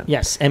entertainment.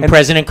 Yes, and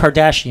President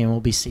Kardashian will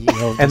be CEO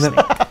of And Disney.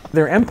 then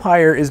their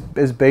empire is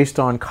based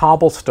on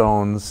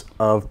cobblestones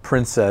of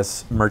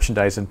princess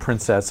merchandise and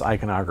princess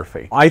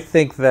iconography. I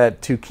think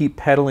that to keep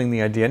peddling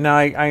the idea, now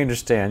I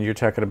understand you're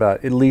talking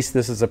about at least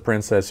this is a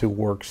princess who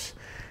works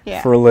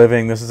for a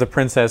living. This is a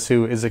princess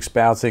who is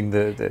espousing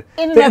the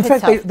In and of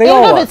fact, itself, they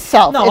all are. it's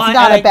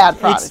not a bad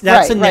product.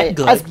 That's a net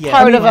good. As Yeah.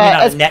 part I mean, of maybe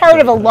not as net part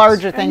good, of a but it's-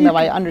 larger thing, though,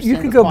 I understand. You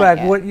could his go point, back.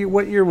 yeah.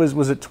 What year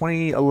was it?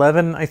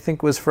 2011, I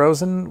think, was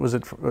Frozen. Was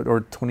it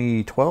or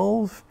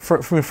 2012?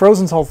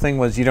 Frozen's whole thing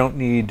was you don't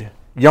need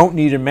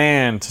a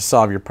man to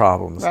solve your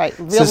problems. Right,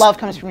 real love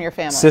comes from your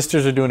family.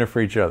 Sisters are doing it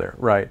for each other.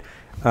 Right.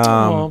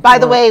 By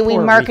the way, we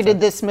poor marketed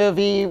Aretha. this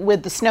movie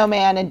with the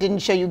snowman and didn't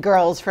show you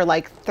girls for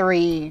like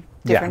 3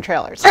 different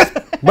trailers.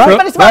 Right,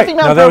 But it's marketing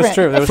right. No, that was non-proven.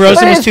 true. That was Frozen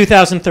But was it's-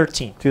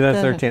 2013.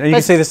 2013. And you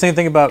can say the same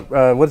thing about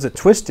what is it,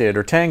 Twisted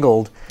or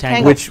Tangled,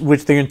 Tangled.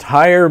 which the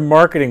entire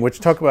marketing,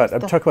 talk about a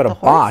horse?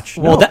 botch.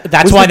 Well, No, that's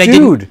it was why the they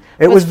didn't- dude.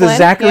 It was the Flynn?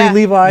 Zachary Yeah.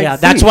 Levi. Yeah,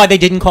 that's thief. why they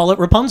didn't call it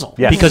Rapunzel.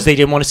 Yes. Because they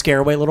didn't want to scare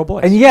away little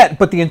boys. And yet,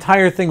 but the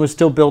entire thing was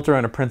still built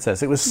around a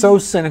princess. It was so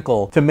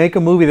cynical to make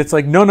a movie that's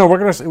like, no, we're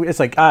gonna. It's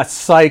like,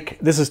 psych.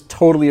 This is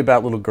totally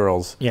about little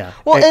girls. yeah.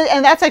 Well,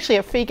 and that's actually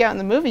a freak out in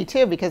the movie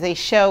too, because they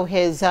show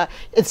his.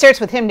 It starts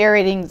with him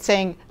narrating,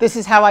 saying, "This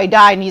is how I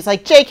died," and he's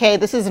like, "JK,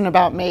 this isn't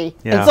about me."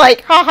 Yeah. It's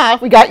like, haha,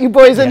 we got you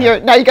boys in Yeah. here.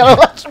 Now you gotta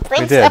watch the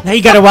princess. did. Now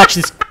you got to watch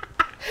this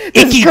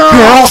icky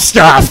girl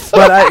stuff.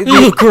 But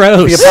Ew,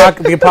 gross.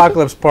 the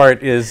apocalypse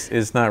part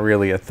is not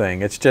really a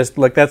thing. It's just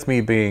look. That's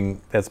me being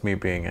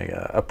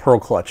a pearl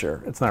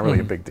clutcher. It's not really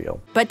a big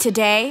deal. But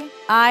today,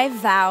 I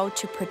vow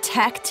to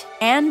protect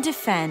and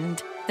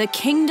defend the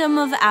kingdom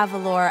of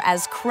Avalor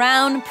as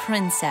crown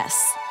princess.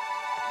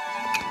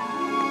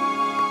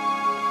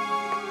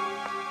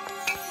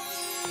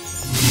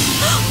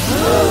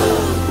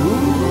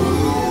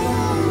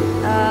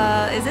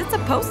 Is it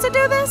supposed to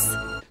do this?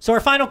 So our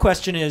final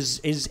question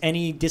is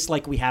any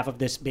dislike we have of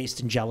this based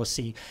in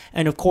jealousy?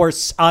 And of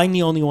course, I'm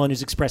the only one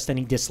who's expressed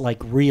any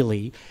dislike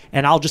really.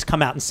 And I'll just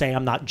come out and say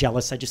I'm not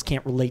jealous. I just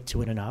can't relate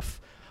to it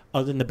enough.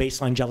 Other than the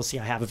baseline jealousy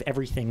I have of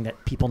everything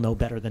that people know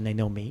better than they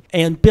know me.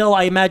 And Bill,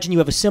 I imagine you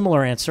have a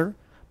similar answer.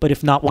 But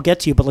if not, we'll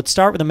get to you. But let's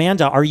start with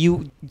Amanda.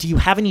 Do you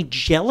have any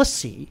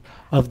jealousy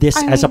of this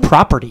as a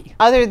property?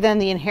 Other than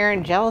the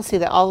inherent jealousy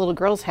that all little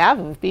girls have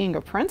of being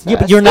a princess. Yeah,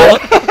 but you're not.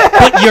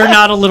 But you're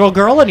not a little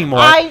girl anymore.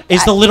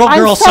 Is the little on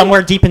girl some-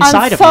 somewhere deep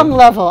inside on of some you?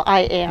 level,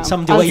 I am.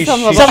 Some On way some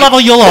some level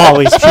you'll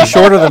always be. She's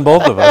shorter than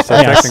both of us,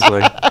 Yes.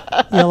 technically.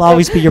 You'll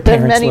always be your There's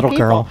parents' many little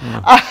people. girl.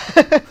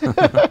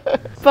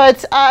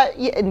 But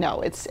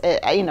no, it's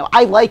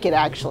I like it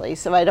actually,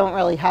 so I don't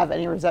really have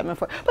any resentment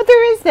for it. But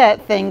there is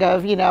that thing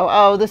of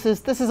this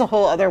is a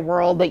whole other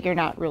world that you're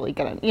not really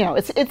gonna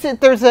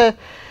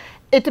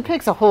it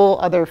depicts a whole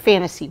other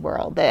fantasy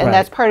world, and Right.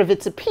 that's part of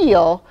its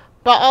appeal.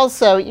 But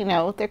also,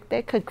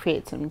 that could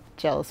create some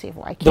jealousy of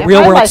why can't real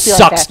why do world I feel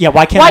sucks. that? Yeah,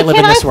 why can't I live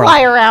in this world? Why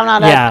can't I fly around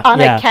on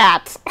Yeah. a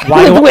cat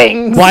Why with do,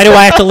 wings? why do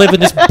I have to live in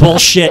this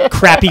bullshit,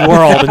 crappy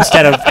world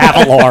instead of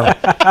Avalor?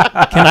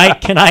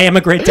 Can I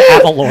immigrate to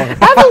Avalor?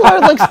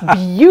 Avalor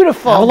looks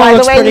beautiful. Avalor by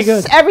looks the way, pretty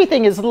good.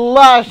 everything is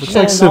lush. It's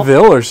like and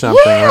Seville or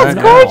something, Yeah, right?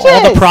 it's gorgeous.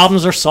 All the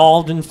problems are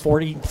solved in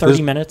 30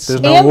 minutes.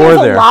 there's Yeah, no And war there's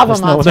a there. lava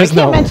There's no- monster. there's I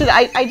can't no- mention.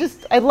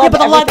 I love. but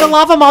the everything.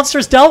 lava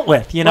monster's dealt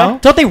with,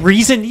 What? Don't they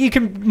reason?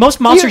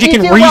 Most monsters you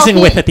can do- reason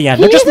well, with at the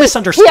end. They're just He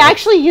misunderstood.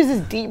 actually uses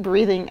deep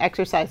breathing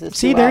exercises.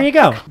 See, to, there you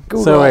go.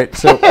 Google. So wait,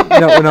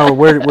 no.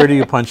 Where do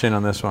you punch in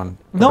on this one?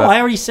 No, About- I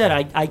already said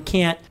I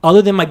can't.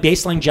 Other than my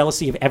baseline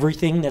jealousy of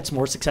everything that's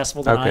more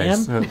successful than I Okay, am,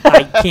 so-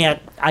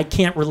 I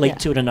can't relate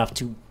to it enough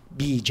to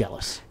be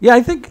jealous. Yeah,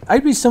 I think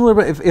I'd be similar,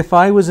 but if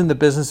I was in the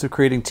business of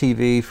creating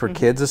TV for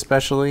kids,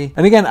 especially,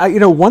 and again,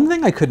 one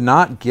thing I could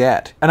not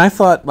get, and I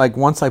thought like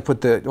once I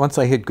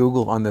hit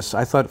Google on this,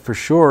 I thought for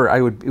sure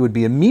it would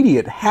be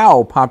immediate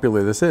how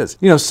popular this is.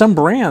 Some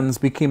brands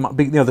became,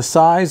 the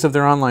size of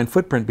their online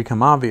footprint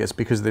become obvious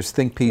because there's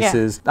think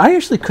pieces. I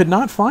actually could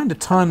not find a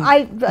ton.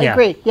 I Yeah.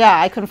 agree. Yeah,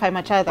 I couldn't find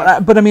much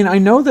either. But I mean, I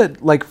know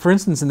that, like, for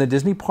instance, in the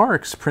Disney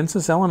parks,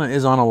 Princess Elena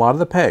is on a lot of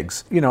the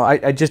pegs.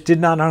 I just did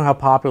not know how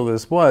popular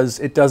this was. because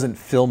it doesn't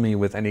fill me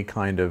with any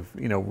kind of,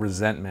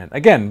 resentment.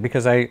 Again,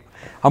 because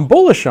I'm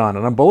bullish on it.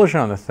 I'm bullish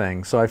on the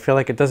thing. So I feel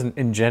like it doesn't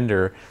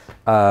engender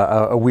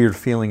a weird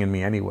feeling in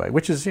me anyway,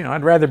 which is,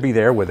 I'd rather be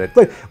there with it.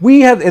 But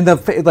we have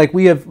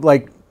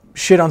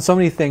shit on so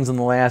many things in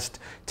the last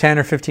 10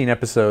 or 15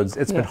 episodes.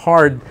 It's been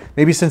hard,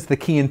 maybe since the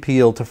Key and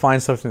Peele, to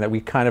find something that we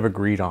kind of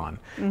agreed on.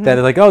 That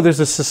like, there's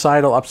a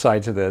societal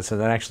upside to this, and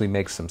that actually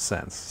makes some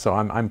sense. So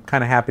I'm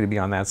kind of happy to be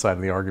on that side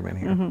of the argument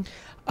here.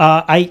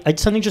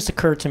 Something just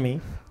occurred to me,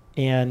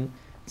 and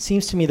it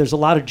seems to me there's a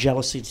lot of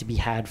jealousy to be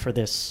had for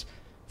this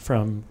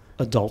from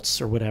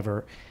adults or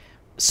whatever.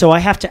 So I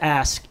have to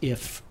ask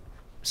if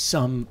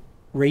some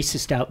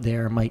racist out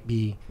there might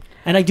be.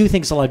 And I do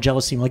think it's a lot of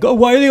jealousy. I'm like,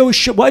 why are they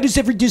always? Why does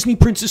every Disney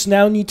princess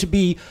now need to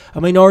be a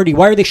minority?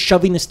 Why are they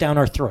shoving this down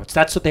our throats?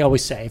 That's what they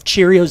always say. If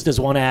Cheerios does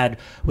one ad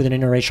with an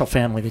interracial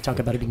family, they talk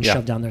about it being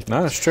shoved down their throats.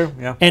 No, that's true.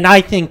 Yeah. And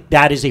I think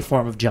that is a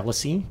form of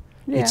jealousy.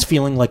 Yeah. It's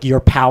feeling like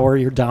your power,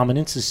 your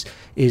dominance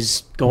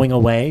is going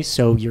away.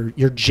 So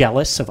you're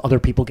jealous of other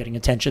people getting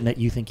attention that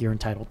you think you're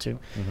entitled to.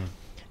 Mm-hmm.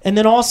 And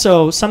then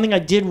also something I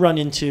did run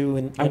into,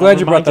 and I'm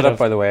glad you brought that up.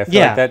 By the way, I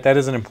feel like that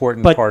is an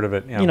important part of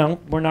it. Yeah.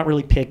 We're not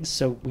really pigs,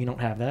 so we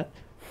don't have that.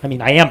 I mean,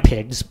 I am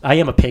pigs. I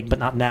am a pig, but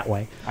not in that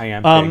way. I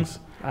am pigs.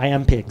 I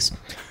am pigs.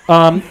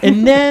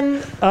 And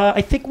then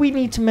I think we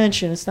need to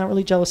mention, it's not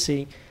really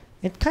jealousy.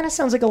 It kind of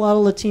sounds like a lot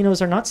of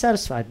Latinos are not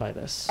satisfied by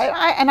this.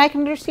 And I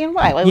can understand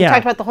why. Like we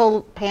talked about the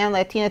whole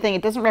Pan-Latina thing.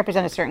 It doesn't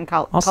represent a certain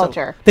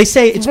culture. They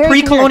say it's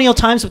pre-colonial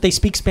times, but they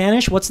speak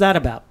Spanish. What's that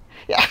about?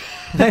 Yeah.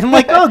 I'm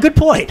like, good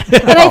point.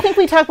 And I think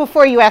we talked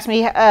before, you asked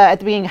me at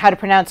the beginning how to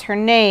pronounce her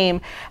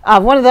name.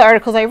 One of the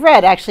articles I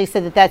read actually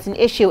said that that's an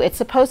issue. It's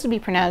supposed to be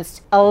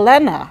pronounced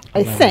Elena,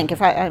 I think.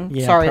 I'm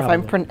sorry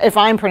if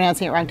I'm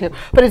pronouncing it wrong too.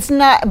 But it's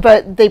not.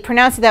 But they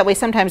pronounce it that way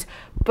sometimes.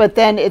 But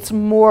then it's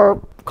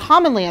more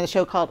commonly on the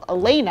show called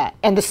Elena.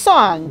 And the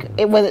song,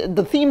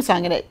 the theme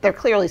song in it, they're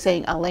clearly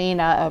saying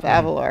Elena of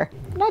Avalor.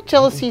 Not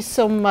jealousy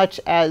so much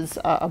as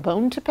a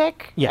bone to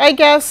pick, I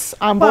guess,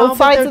 on both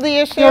sides of the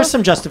issue. There's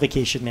some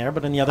justification there,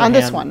 but on the other hand...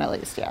 On this one, at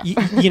least, yeah.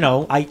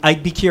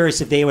 I'd be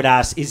curious if they would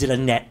ask, is it a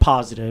net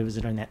positive, is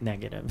it a net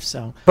negative?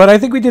 So, but I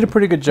think we did a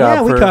pretty good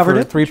job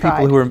for three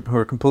people who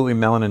are completely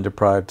melanin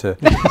deprived to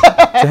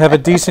have a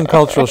decent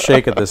cultural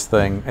shake at this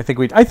thing. I think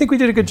we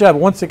did a good job.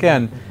 Once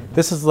again,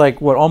 this is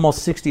like,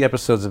 almost 60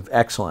 episodes of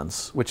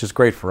excellence, which is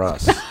great for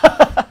us.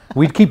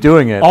 We'd keep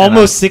doing it.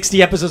 Almost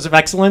 60 episodes of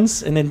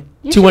excellence, and then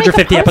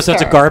 250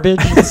 episodes of garbage.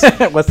 What's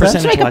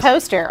that? Make a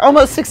poster.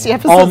 Almost 60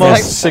 episodes.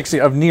 Almost 60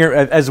 of near,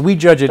 as we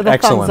judge it,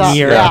 excellence.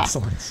 Near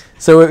excellence.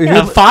 So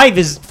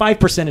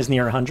 5% is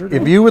near 100.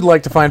 If you would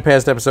like to find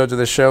past episodes of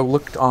this show,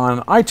 look on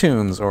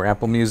iTunes or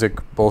Apple Music,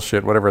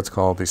 bullshit, whatever it's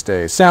called these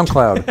days.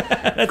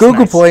 SoundCloud,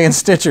 Google Play, and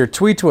Stitcher.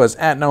 Tweet to us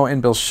at Noah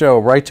and Bill Show.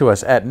 Write to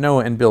us at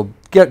Noah and Bill.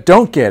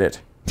 Don't get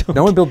it.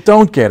 Noah and Bill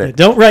don't get it.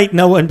 Don't write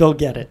Noah and Bill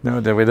get it.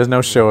 No, there's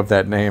no show of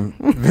that name.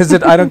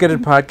 Visit I Don't Get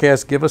It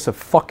Podcast. Give us a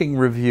fucking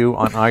review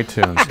on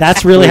iTunes.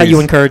 That's really how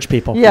you encourage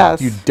people.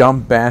 Yes. You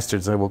dumb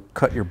bastards. I will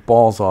cut your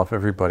balls off,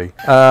 everybody.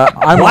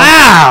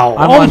 Wow.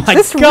 Oh my God.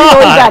 This really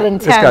got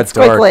intense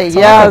quickly.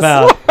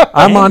 Yes.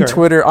 I'm on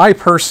Twitter. I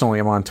personally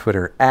am on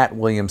Twitter at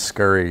William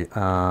Scurry.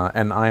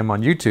 And I'm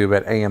on YouTube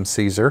at AM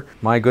Caesar.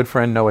 My good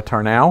friend Noah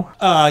Tarnow.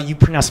 You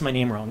pronounced my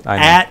name wrong.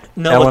 At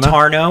Noah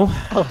Tarnow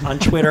on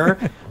Twitter.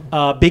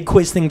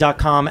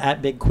 BigQuizThing.com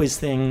at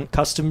BigQuizThing,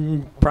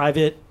 custom,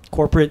 private,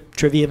 corporate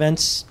trivia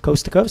events,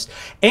 coast to coast.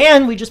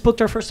 And we just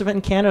booked our first event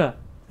in Canada.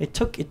 It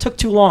took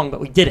too long, but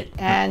we did it.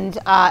 And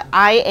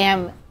I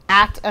am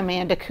at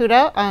Amanda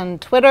Kuda on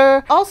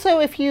Twitter. Also,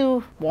 if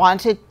you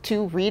wanted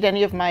to read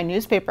any of my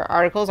newspaper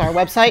articles, our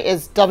website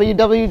is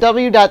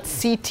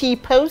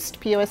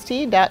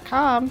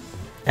www.ctpost.com.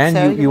 And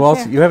so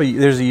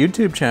there's a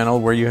YouTube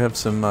channel where you have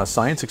some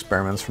science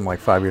experiments from like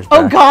 5 years back.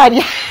 Oh God,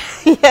 yeah.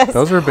 Yes.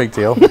 Those were a big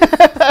deal. You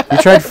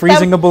tried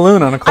freezing a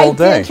balloon on a cold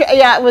day.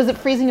 Was it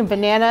freezing a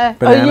banana?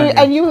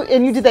 And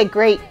you did that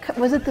great.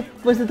 Was it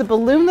the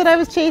balloon that I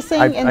was chasing?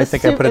 I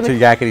think I put it to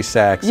Yakety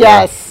Sax.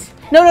 Yes.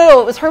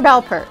 No, it was Herb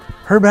Alpert.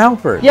 Herb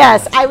Alpert.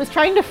 Yes, I was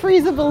trying to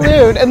freeze a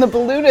balloon, and the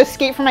balloon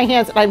escaped from my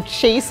hands, and I'm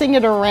chasing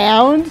it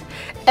around.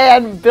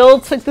 And Bill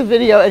took the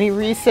video and he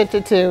resent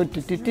it to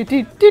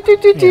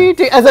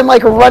as I'm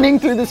like running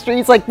through the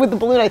streets, like with the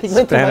balloon. I think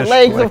went through my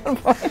legs at one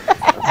point.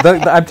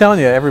 I'm telling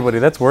you, everybody,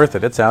 that's worth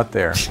it. It's out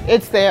there.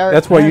 It's there.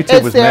 That's why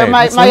YouTube was made.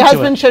 My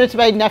husband showed it to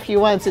my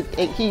nephew once.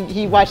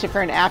 He watched it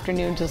for an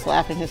afternoon, just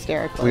laughing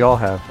hysterically. We all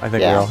have. I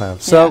think we all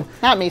have. So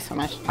not me so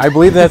much. I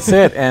believe that's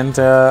it. And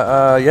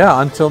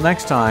until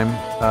next time,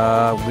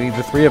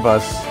 the three of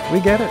us, we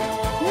get it.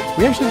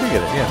 We actually do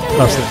get it. Yeah.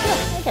 Mostly.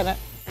 I get it.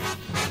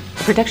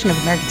 A production of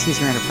American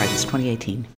Caesar Enterprises, 2018.